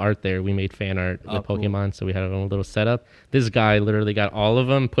sold art there. We made fan art Oh, with cool. Pokemon, so we had our own little setup. This guy literally got all of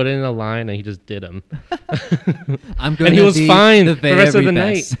them, put it in a line, and he just did them. I'm going And he was be fine the the rest of very the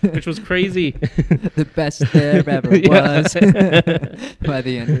best. night, which was crazy. The best there ever Yeah. was. By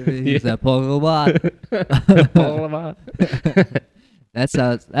the end of it, he's a Pokemon.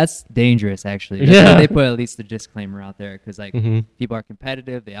 That's dangerous, actually. That's Yeah. why they put at least the disclaimer out there because like Mhm. people are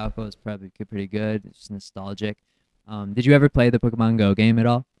competitive. The alcohol is probably pretty good. It's just nostalgic. Did you ever play the Pokemon Go game at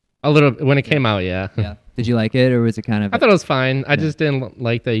all? A little when it came out, yeah. Yeah. Did you like it, or was it kind of? I thought it was fine. I just didn't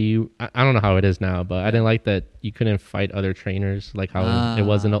like that I don't know how it is now, but I didn't like that you couldn't fight other trainers like how it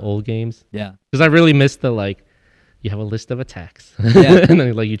was in the old games. Yeah. Because I really missed the like, you have a list of attacks, Yeah. and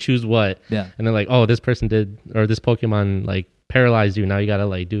then like you choose what, Yeah. and then like, oh, this person did, or this Pokemon like paralyzed you. Now you gotta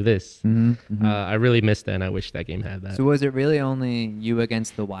like do this. Mm-hmm. I really missed that, and I wish that game had that. So was it really only you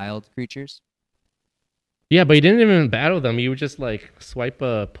against the wild creatures? Yeah, but you didn't even battle them. You would just like swipe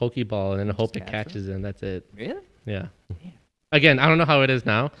a Pokeball and then hope it catch them? catches them. That's it. Really? Yeah. Again, I don't know how it is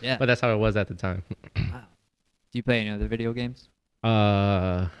now, Yeah. but that's how it was at the time. Wow. Do you play any other video games?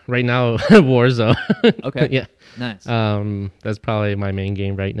 Right now, Warzone. Okay. Yeah. Nice. That's probably my main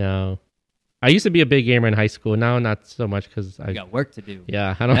game right now. I used to be a big gamer in high school. Now, not so much because You got work to do.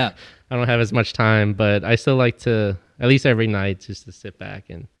 I don't Yeah. I don't have as much time, but I still like to at least every night just to sit back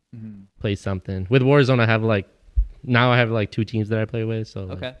and Mhm. play something. With Warzone, I have like 2 teams that I play with, so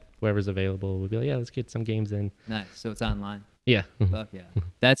like, Okay. whoever's available would be like, yeah, let's get some games in. Nice. So it's online. Yeah. Fuck yeah.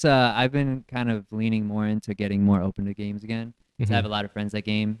 That's I've been kind of leaning more into getting more open to games again. 'Cause I have a lot of friends that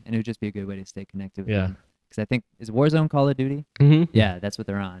game, and it would just be a good way to stay connected with Yeah. them. Because I think is Warzone Call of Duty? Mm-hmm. Yeah, that's what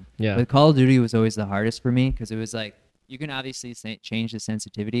they're on. Yeah. But Call of Duty was always the hardest for me because it was like you can obviously change the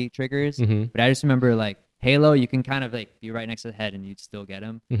sensitivity triggers, Mm-hmm. but I just remember like Halo, you can kind of like be right next to the head and you'd still get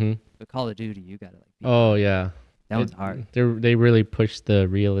them. Mm-hmm. But Call of Duty, you gotta like. Oh yeah. That was hard. They really pushed the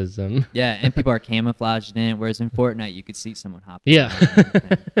realism. Yeah, and people are camouflaged in it, whereas in Fortnite you could see someone hopping. Yeah. around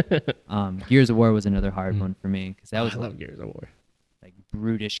and everything. Gears of War was another hard one for me because that was I like, love Gears of War. like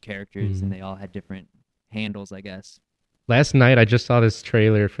brutish characters Mhm. and they all had different handles, I guess. Last night I just saw this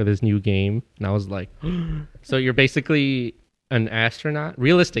trailer for this new game and I was like, so you're basically an astronaut.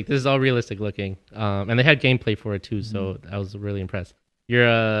 Realistic. This is all realistic looking. And they had gameplay for it too, so I was really impressed. You're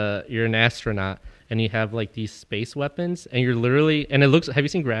an astronaut and you have like these space weapons and you're literally and it looks. Have you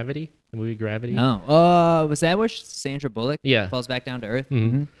seen Gravity? The movie Gravity? No. Was that where Sandra Bullock Yeah. falls back down to Earth?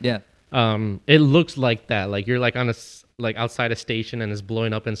 Mhm. Yeah. It looks like that. Like you're like on like outside a station and it's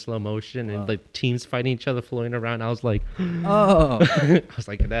blowing up in slow motion and Wow. like teams fighting each other floating around. I was like, Oh. I was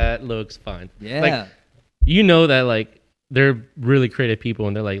like, that looks fun. Yeah. Like, you know that like they're really creative people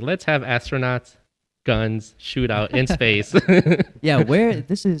and they're like, let's have astronauts guns, shootout in space. Yeah, where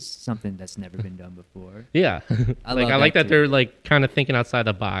this is something that's never been done before. Yeah. I Like love I like that too. they're like kind of thinking outside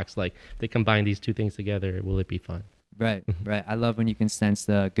the box. Like they combine these two things together, will it be fun? Right, right. I love when you can sense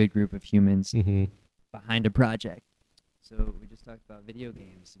the good group of humans Mm-hmm. behind a project. So we just talked about video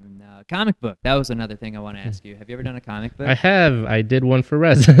games and comic book. That was another thing I want to ask you. Have you ever done a comic book? I did one for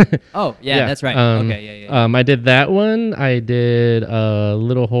Res. Oh, yeah, that's right. Okay, yeah. I did that one. I did a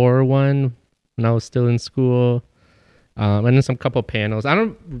little horror one when I was still in school, and then some couple panels. I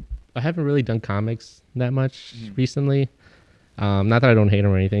haven't really done comics that much recently. Not that I don't hate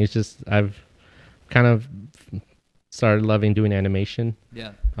them or anything. It's just I've kind of started loving doing animation.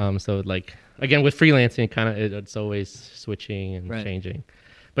 Yeah. So like again with freelancing, it's always switching and Right. changing.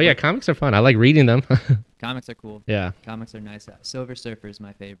 But yeah, comics are fun. I like reading them. Comics are cool. Yeah. Comics are nice. Silver Surfer is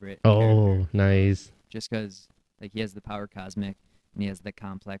my favorite. Oh, character, nice. just because like he has the power cosmic and he has the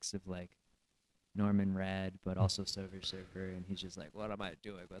complex of like Norman Red, but also Silver Surfer, and he's just like, what am I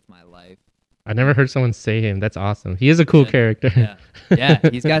doing with my life? I never heard someone say him. That's awesome. He is a cool Yeah. character. Yeah, yeah.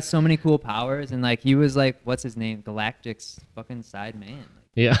 He's got so many cool powers, and like he was like, what's his name? Galactic's fucking side man, like,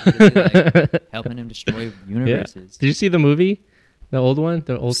 Yeah. literally, like, helping him destroy universes. Did you see the movie? The old one?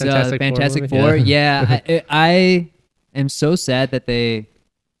 The old So, Fantastic Four? Four. movie? Yeah, I am so sad that they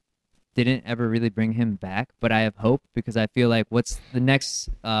didn't ever really bring him back, but I have hope because I feel like what's the next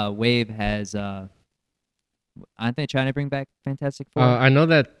wave has. Aren't they trying to bring back Fantastic Four? I know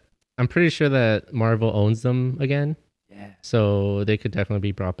that. I'm pretty sure that Marvel owns them again. yeah. So they could definitely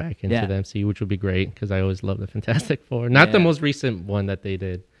be brought back into Yeah. the MCU, which would be great because I always love the Fantastic Four. Not the Yeah. most recent one that they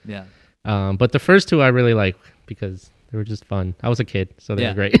did. Yeah. But the first two I really like because they were just fun. I was a kid, so they Yeah.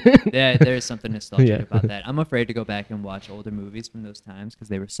 were great. Yeah, there's something nostalgic Yeah. about that. I'm afraid to go back and watch older movies from those times because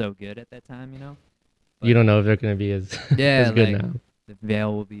they were so good at that time, you know? You don't know if they're going to be as, Yeah, as good like, now. the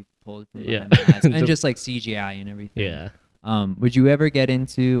veil will be pulled from Yeah. behind my eyes. And So- just like CGI and everything. Yeah. Would you ever get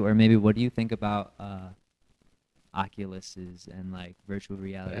into, or maybe what do you think about Oculuses and like virtual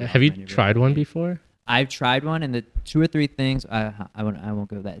reality? Have you augmented tried one reality? before? I've tried one, and the two or three things I won't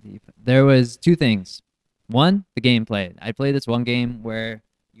go that deep. There was two things. One, the gameplay. I played this one game where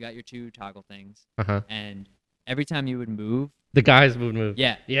you got your two toggle things, Uh-huh. and every time you would move, The guys would move.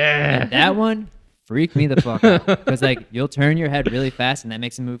 yeah, Yeah. and that one freaked me the fuck out because like you'll turn your head really fast, and that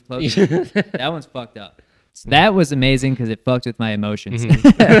makes them move closer. That one's fucked up. So that was amazing because it fucked with my emotions.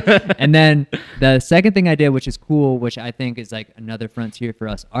 Mhm. And then the second thing I did, which is cool, which I think is like another frontier for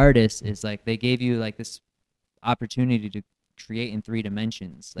us artists, is like they gave you like this opportunity to create in 3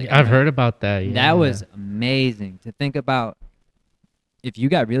 dimensions. Like I've heard about that. Yeah. that was amazing to think about. If you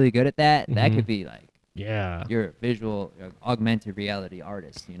got really good at that, that Mhm. could be like Yeah. you're a visual augmented reality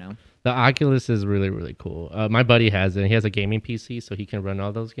artist, you know? The Oculus is really, really cool. My buddy has it. He has a gaming PC, so he can run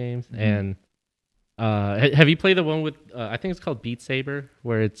all those games. Mhm. And have you played the one with, I think it's called Beat Saber,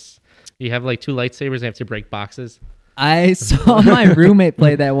 where you have like 2 lightsabers and you have to break boxes? I saw my roommate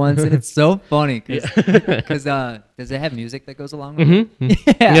play that once, and it's so funny because does it have music that goes along with it?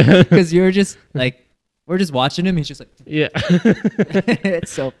 Mhm. Yeah, because you're just like we're just watching him. He's just like, Yeah.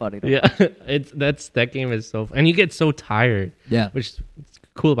 it's so funny. To Yeah. That game is so, and you get so tired, yeah, which is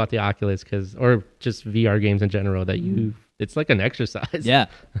cool about the Oculus or just VR games in general that it's like an exercise. yeah,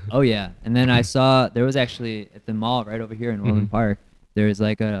 oh yeah. And then I saw there was actually at the mall right over here in Woodland Mhm. Park. There's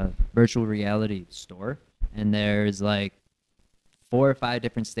like a virtual reality store, and there's like 4 or 5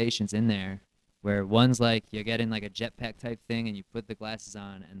 different stations in there. Where one's like you get in like a jetpack type thing, and you put the glasses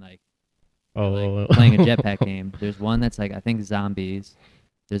on, and like Oh. like playing a jetpack game. There's one that's like I think zombies.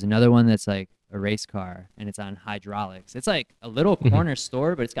 There's another one that's like a race car and it's on hydraulics. It's like a little Mhm. corner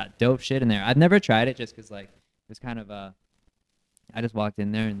store, but it's got dope shit in there. I've never tried it just because like it was kind of I just walked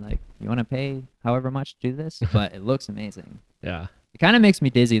in there and like you want to pay however much to do this, but it looks amazing. Yeah. It kind of makes me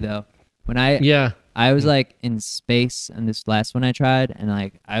dizzy though. When Yeah. I was like in space and this last one I tried and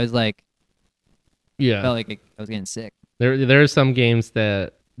like I was like Yeah. felt like I was getting sick. There are some games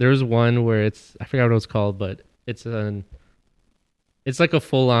that there's one where I forgot what it was called, but it's like a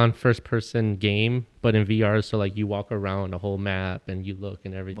full-on first-person game, but in VR. So like you walk around the whole map and you look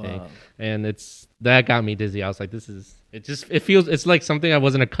and everything, Whoa. and that got me dizzy. I was like, it's like something I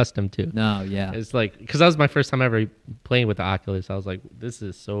wasn't accustomed to. No, yeah. It's like because that was my first time ever playing with the Oculus. I was like, this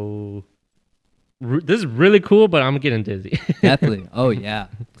is really cool, but I'm getting dizzy. Definitely. Oh yeah.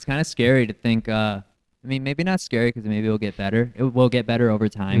 It's kind of scary to think. I mean, maybe not scary because maybe it'll get better. It will get better over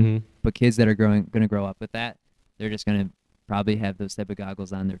time. Mhm. But kids that are gonna grow up with that, they're just gonna probably have those type of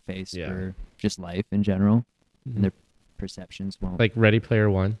goggles on their face Yeah. for just life in general, Mhm. and their perceptions won't. Like Ready Player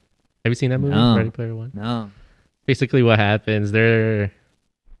One. Have you seen that movie? No. Ready Player One. no. Basically, what happens?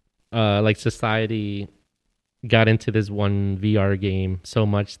 like society got into this one VR game so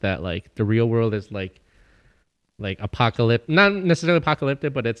much that like the real world is like apocalypse, not necessarily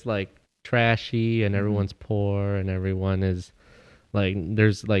apocalyptic, but it's like trashy and everyone's poor and everyone is like,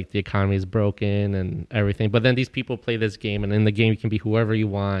 there's like the economy is broken and everything. But then these people play this game, and in the game you can be whoever you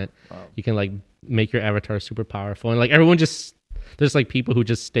want. Wow. You can like make your avatar super powerful, and like everyone just, there's like people who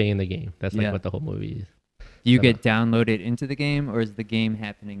just stay in the game. That's like what the whole movie is. Do you get downloaded into the game, or is the game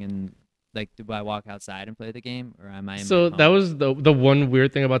happening in, like, do I walk outside and play the game, or am I in So my that home? was the one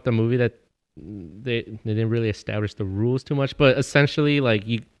weird thing about the movie, that they didn't really establish the rules too much, but essentially like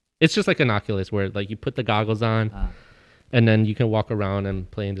it's just like an Oculus where like you put the goggles on and then you can walk around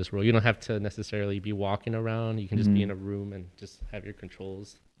and play in this role. You don't have to necessarily be walking around. You can just be in a room and just have your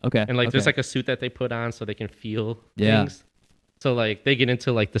controls. Okay. And like there's like a suit that they put on so they can feel things. So like they get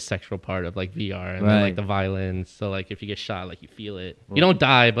into like the sexual part of like VR and then like the violence. So like if you get shot, like you feel it. You don't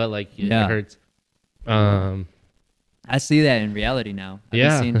die, but like it hurts. I see that in reality now. I've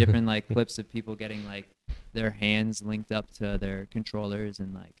been seeing different like clips of people getting like their hands linked up to their controllers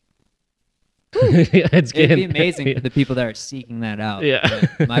and like it'd be amazing for the people that are seeking that out.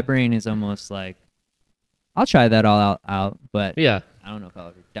 But my brain is almost like, I'll try that all out, but I don't know if I'll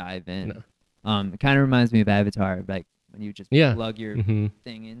ever dive in. No. It kind of reminds me of Avatar, like when you just plug your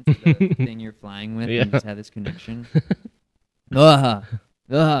thing into the thing you're flying with and just have this connection. Because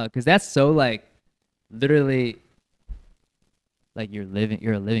that's so like literally like you're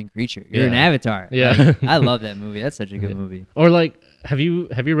a living creature. You're an avatar. Yeah. Like, I love that movie. That's such a good movie. Or like, have you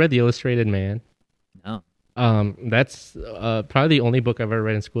read The Illustrated Man? No. That's probably the only book I've ever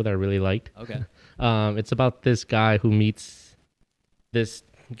read in school that I really liked. Okay. It's about this guy who meets this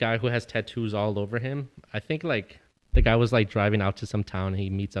guy who has tattoos all over him. I think like the guy was like driving out to some town. And he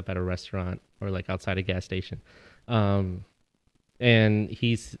meets up at a restaurant or like outside a gas station. And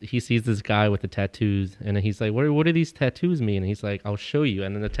he sees this guy with the tattoos, and then he's like, what do these tattoos mean? And he's like, I'll show you.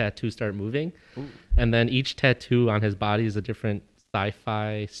 And then the tattoos start moving. Ooh. And then each tattoo on his body is a different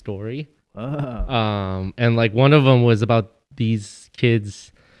sci-fi story. Oh. And like one of them was about these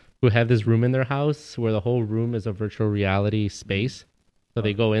kids who have this room in their house where the whole room is a virtual reality space. So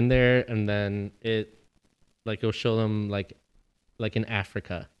they go in there, and then it'll show them like in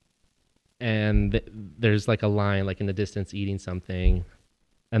Africa. And there's like a lion like in the distance eating something,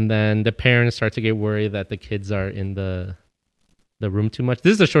 and then the parents start to get worried that the kids are in the room too much.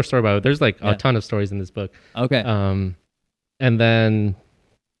 This is a short story about it. There's like a ton of stories in this book. Okay. And then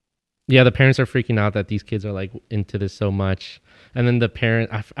the parents are freaking out that these kids are like into this so much, and then the parent,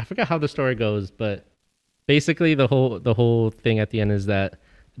 I forgot how the story goes, but basically the whole thing at the end is that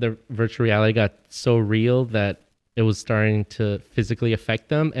the virtual reality got so real that it was starting to physically affect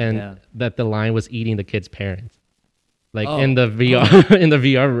them, and that the lion was eating the kids' parents, like in the VR in the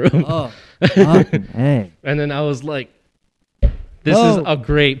VR room. Hey. And then I was like, "This is a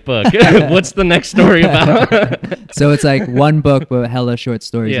great book. What's the next story about?" So it's like one book with hella short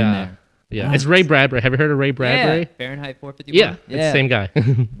stories in there. Yeah, nice. It's Ray Bradbury. Have you heard of Ray Bradbury? Yeah, Fahrenheit 451. Yeah, it's the same guy.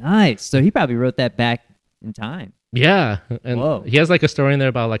 Nice. So he probably wrote that back in time. Yeah, and he has like a story in there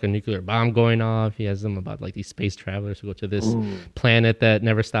about like a nuclear bomb going off. He has them about like these space travelers who go to this planet that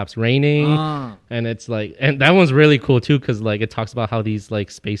never stops raining, and it's like, and that one's really cool too because like it talks about how these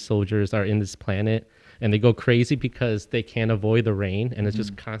like space soldiers are in this planet and they go crazy because they can't avoid the rain and it's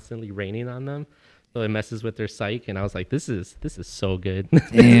just constantly raining on them, so it messes with their psyche. And I was like, this is so good.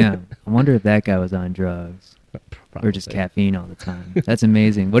 Damn, I wonder if that guy was on drugs. Probably. Or just caffeine all the time. That's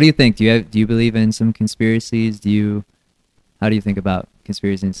amazing. What do you think? Do you believe in some conspiracies? How do you think about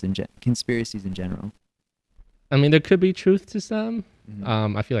conspiracies in general? I mean, there could be truth to some.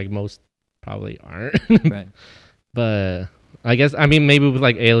 I feel like most probably aren't. Right. But I guess, I mean, maybe with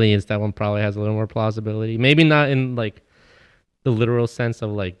like aliens, that one probably has a little more plausibility. Maybe not in like the literal sense of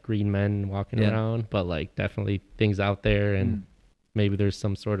like green men walking around, but like definitely things out there, and maybe there's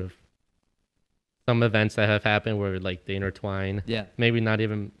some events that have happened where like they intertwine. Yeah. Maybe not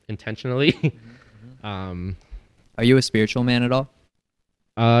even intentionally. Are you a spiritual man at all?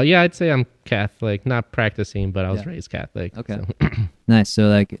 Yeah, I'd say I'm Catholic. Not practicing, but I was raised Catholic. Okay. So. Nice. So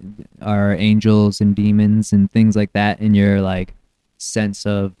like are angels and demons and things like that in your like sense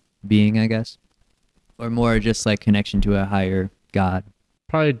of being, I guess? Or more just like connection to a higher God?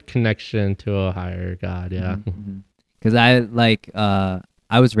 Probably connection to a higher God, yeah. Because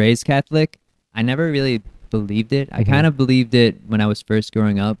I was raised Catholic. I never really believed it. I kind of believed it when I was first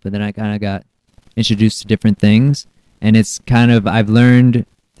growing up, but then I kind of got introduced to different things. And it's kind of, I've learned,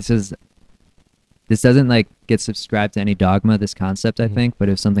 this doesn't like get subscribed to any dogma, this concept, I think, but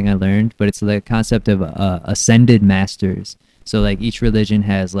it's something I learned. But it's the concept of ascended masters. So like each religion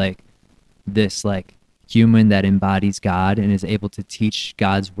has like this like human that embodies God and is able to teach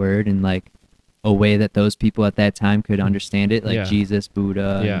God's word in like a way that those people at that time could understand it, like Yeah. Jesus,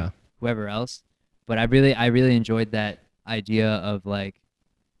 Buddha, Yeah. and whoever else. But I really enjoyed that idea of like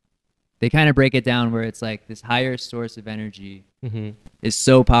they kind of break it down where it's like this higher source of energy Mm-hmm. is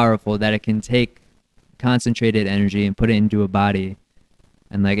so powerful that it can take concentrated energy and put it into a body,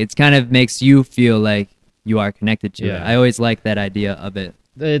 and like it's kind of makes you feel like you are connected to it. Yeah. I always like that idea of it.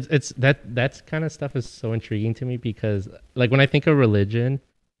 It's that's kind of stuff is so intriguing to me because like when I think of religion,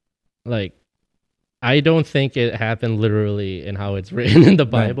 like I don't think it happened literally in how it's written in the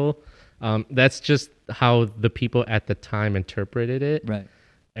Right. Bible. That's just how the people at the time interpreted it. Right.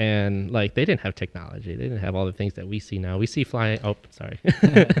 And like they didn't have technology, they didn't have all the things that we see now. We see flying, sorry,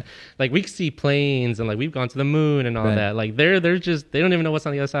 like we see planes and like we've gone to the moon and all Right. that. Like they're just, they don't even know what's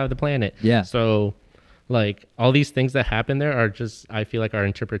on the other side of the planet. Yeah. So like all these things that happen there are just, I feel like, our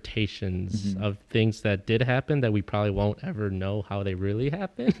interpretations Mm-hmm. of things that did happen that we probably won't ever know how they really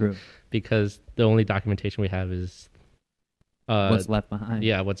happened. True. Because the only documentation we have is What's left behind.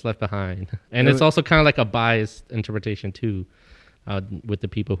 yeah, what's left behind. And There it's wa- also kind of like a biased interpretation too, with the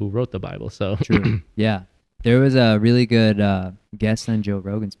people who wrote the Bible. So True. Yeah. There was a really good guest on Joe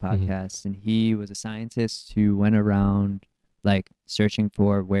Rogan's Mm-hmm. podcast, and he was a scientist who went around like searching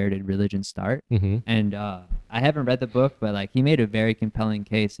for where did religion start. hmm And I haven't read the book, but like he made a very compelling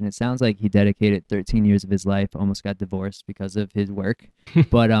case, and it sounds like he dedicated 13 years of his life, almost got divorced because of his work.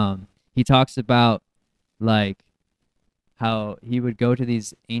 But he talks about like how he would go to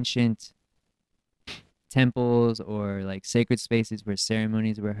these ancient temples or like sacred spaces where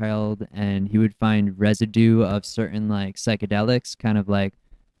ceremonies were held, and he would find residue of certain like psychedelics, kind of like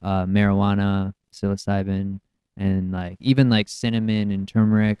marijuana, psilocybin, and like even like cinnamon and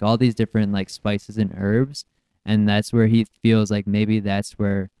turmeric, all these different like spices and herbs. And that's where he feels like maybe that's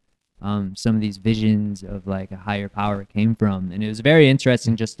where some of these visions of like a higher power came from. And it was very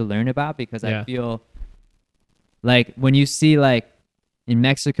interesting just to learn about, because Yeah. I feel like when you see like in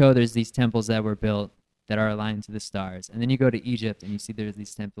Mexico, there's these temples that were built that are aligned to the stars. And then you go to Egypt and you see there's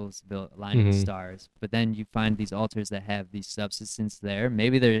these temples built aligned with Mhm. stars. But then you find these altars that have these substances there.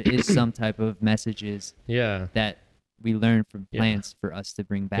 Maybe there is some type of messages yeah, that we learn from Yeah. plants for us to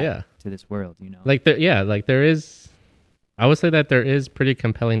bring back Yeah. to this world, you know? like there is. I would say that there is pretty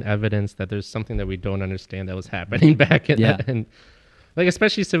compelling evidence that there's something that we don't understand that was happening back in Yeah. and like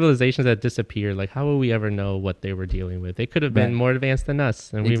especially civilizations that disappeared. Like how will we ever know what they were dealing with? They could have been Right. more advanced than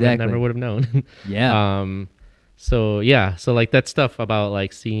us, and we Exactly. never would have known. yeah. So yeah, so like that stuff about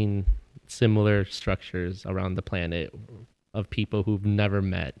like seeing similar structures around the planet of people who've never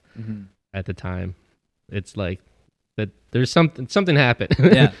met Mhm. at the time. It's like that there's something happened.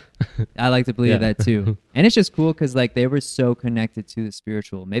 Yeah. I like to believe Yeah. that too. And it's just cool because like they were so connected to the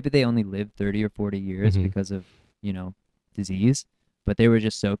spiritual. Maybe they only lived 30 or 40 years Mhm. because of, you know, disease, but they were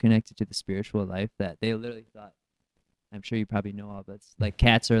just so connected to the spiritual life that they literally thought, I'm sure you probably know all this, like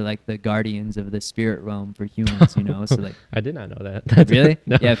cats are like the guardians of the spirit realm for humans, you know? So like, I did not know that. really?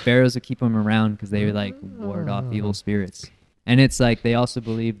 No. Yeah, pharaohs would keep them around because they would like ward off Oh. evil spirits. And it's like they also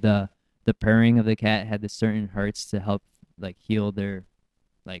believe the purring of the cat had this certain hertz to help like heal their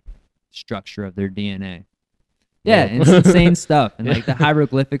like structure of their DNA. Yeah, Whoa. it's insane stuff. And like the Yeah.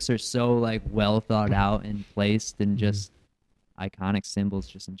 hieroglyphics are so like well thought out and placed and Mhm. just iconic symbols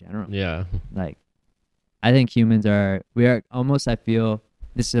just in general. Yeah. Like I think we are almost, I feel,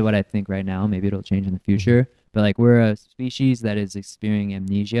 this is what I think right now, maybe it'll change in the future, but like we're a species that is experiencing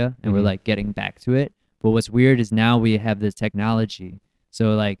amnesia and we're Mhm. like getting back to it. But what's weird is now we have this technology.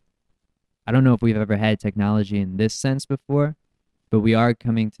 So like I don't know if we've ever had technology in this sense before, but we are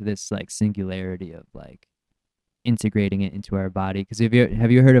coming to this like singularity of like integrating it into our body. Because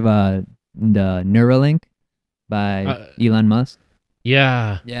have you heard of the Neuralink by Elon Musk?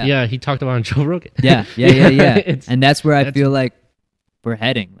 Yeah. Yeah. Yeah. He talked about it on Joe Rogan. Yeah. It's- And that's where I that's- feel like we're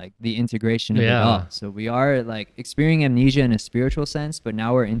heading, like the integration of it Yeah. all. So we are like experiencing amnesia in a spiritual sense, but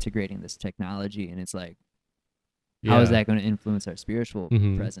now we're integrating this technology, and it's like, how is Yeah. that going to influence our spiritual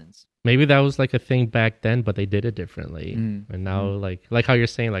Mhm. presence? Maybe that was like a thing back then, but they did it differently. Mm. And now, like how you're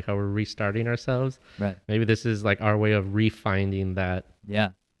saying, like how we're restarting ourselves. Right. Maybe this is like our way of refinding that Yeah.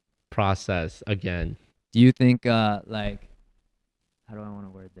 process again. Do you think, like, how do I want to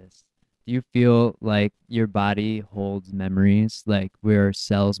word this? Do you feel like your body holds memories? Like we're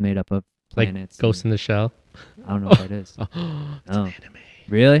cells made up of Like planets? Ghost in the Shell. I don't know what that is. Oh, it's Oh. an anime.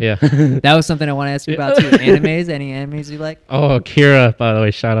 Really? Yeah. That was something I want to ask you about too. Animes? Any animes you like? Oh, Akira, by the way,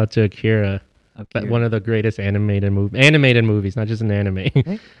 shout out to Akira. Okay. One of the greatest animated movies, not just an anime.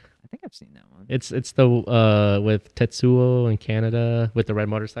 I think I've seen that one. It's the with Tetsuo in Canada with the red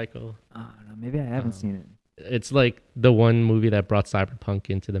motorcycle. Oh no, maybe I haven't seen it. It's like the one movie that brought cyberpunk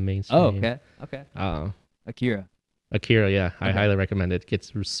into the mainstream. Oh, okay. Akira. Akira, yeah, I Okay. highly recommend it. It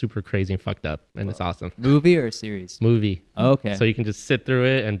gets super crazy and fucked up, and it's awesome. Movie or series? Movie. Okay. So you can just sit through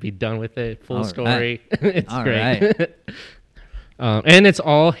it and be done with it. Full All story. It's All great. And it's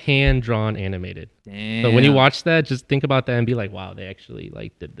all hand drawn animated. Damn. So when you watch that, just think about that and be like, wow, they actually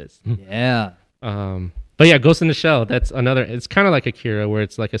like did this. Yeah. But yeah, Ghost in the Shell. That's another. It's kind of like Akira, where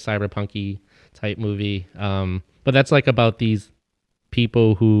it's like a cyberpunky type movie. But that's like about these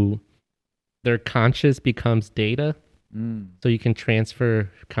people who their conscious becomes data, so you can transfer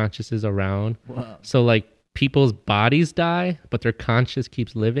consciousnesses around. Whoa. So like people's bodies die, but their conscious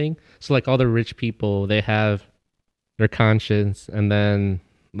keeps living. So like all the rich people, they have their conscience, and then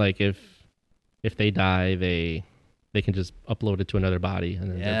like if they die, they can just upload it to another body,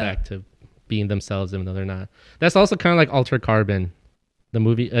 and then they're back to being themselves, even though they're not. That's also kind of like Altered Carbon, the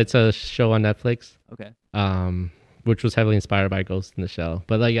movie. It's a show on Netflix. Okay. Which was heavily inspired by Ghost in the Shell.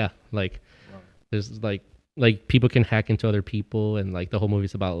 But like, yeah, like there's like people can hack into other people, and like the whole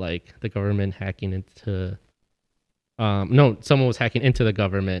movie's about like the government hacking into no, someone was hacking into the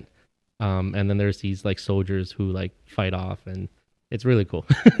government. And then there's these like soldiers who like fight off, and it's really cool.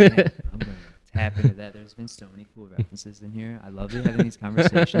 Man, I'm gonna tap into that. There's been so many cool references in here. I love having these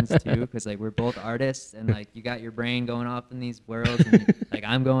conversations too, because like we're both artists, and like you got your brain going off in these worlds, and like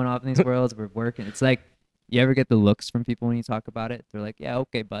I'm going off in these worlds. We're working. It's like, you ever get the looks from people when you talk about it? They're like, yeah,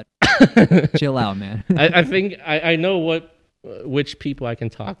 okay, bud, chill out, man. I think I know which people I can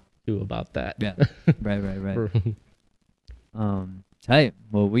talk to about that. Yeah, right. Tight.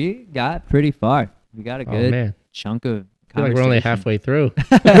 Well, we got pretty far. We got a good chunk of I feel like we're only halfway through.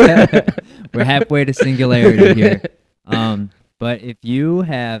 We're halfway to singularity here. But if you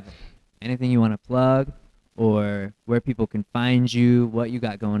have anything you want to plug, or where people can find you, what you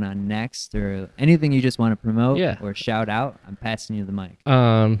got going on next, or anything you just want to promote or shout out, I'm passing you the mic.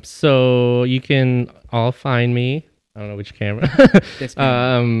 So you can all find me. I don't know which camera.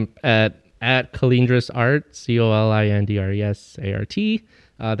 At Colindres Art, Colindres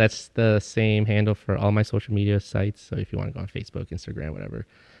Art. That's the same handle for all my social media sites. So if you want to go on Facebook, Instagram, whatever.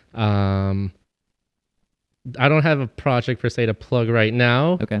 I don't have a project per se to plug right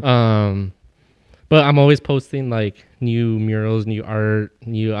now. Okay. But I'm always posting like new murals, new art,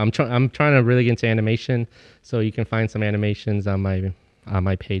 I'm trying to really get into animation. So you can find some animations on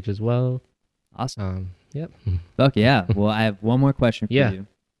my page as well. Awesome. Yep. Fuck yeah. Well, I have one more question for Yeah. you.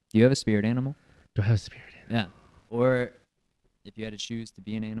 Do you have a spirit animal? Do I have a spirit animal? Yeah. Or if you had to choose to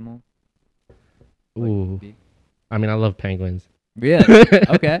be an animal? what Ooh. would it be? I mean, I love penguins. Really?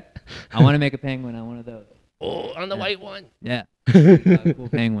 Okay. I want to make a penguin on one of those. Oh, on the white one. Yeah. Cool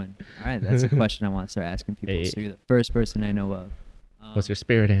penguin. All right. That's a question I want to start asking people. Hey. So you're the first person I know of. What's your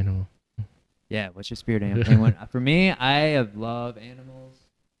spirit animal? Yeah. What's your spirit animal? Penguin. For me, I have loved animals.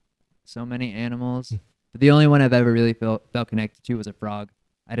 So many animals. But the only one I've ever really felt connected to was a frog.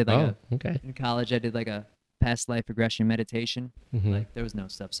 I did like in college, I did like a past life regression meditation. Like there was no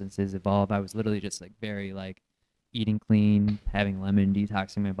substances involved. I was literally just like very like eating clean, having lemon,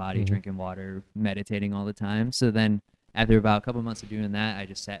 detoxing my body, drinking water, meditating all the time. So then after about a couple months of doing that, I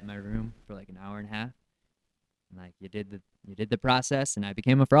just sat in my room for like an hour and a half. And like you did the process, and I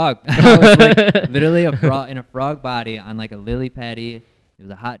became a frog. I was like literally a frog in a frog body on like a lily paddy. It was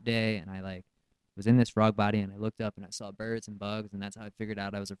a hot day, and I like was in this frog body, and I looked up and I saw birds and bugs, and that's how I figured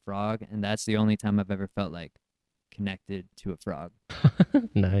out I was a frog. And that's the only time I've ever felt like connected to a frog.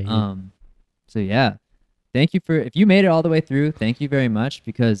 Nice. So yeah, thank you if you made it all the way through. Thank you very much,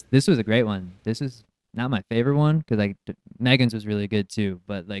 because this was a great one. This is not my favorite one, because Megan's was really good too,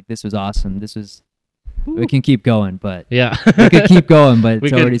 but like this was awesome. We can keep going, but yeah, we could keep going, but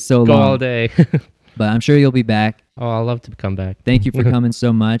it's already so go long. all day. But I'm sure you'll be back. Oh, I'll love to come back. Thank you for coming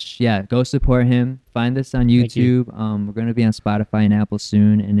so much. Yeah, go support him. Find us on YouTube. We're going to be on Spotify and Apple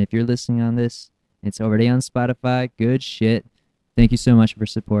soon. And if you're listening on this, it's already on Spotify. Good shit. Thank you so much for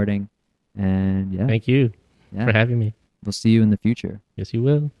supporting. And yeah. Thank you for having me. We'll see you in the future. Yes, you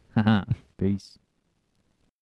will. Haha. Peace.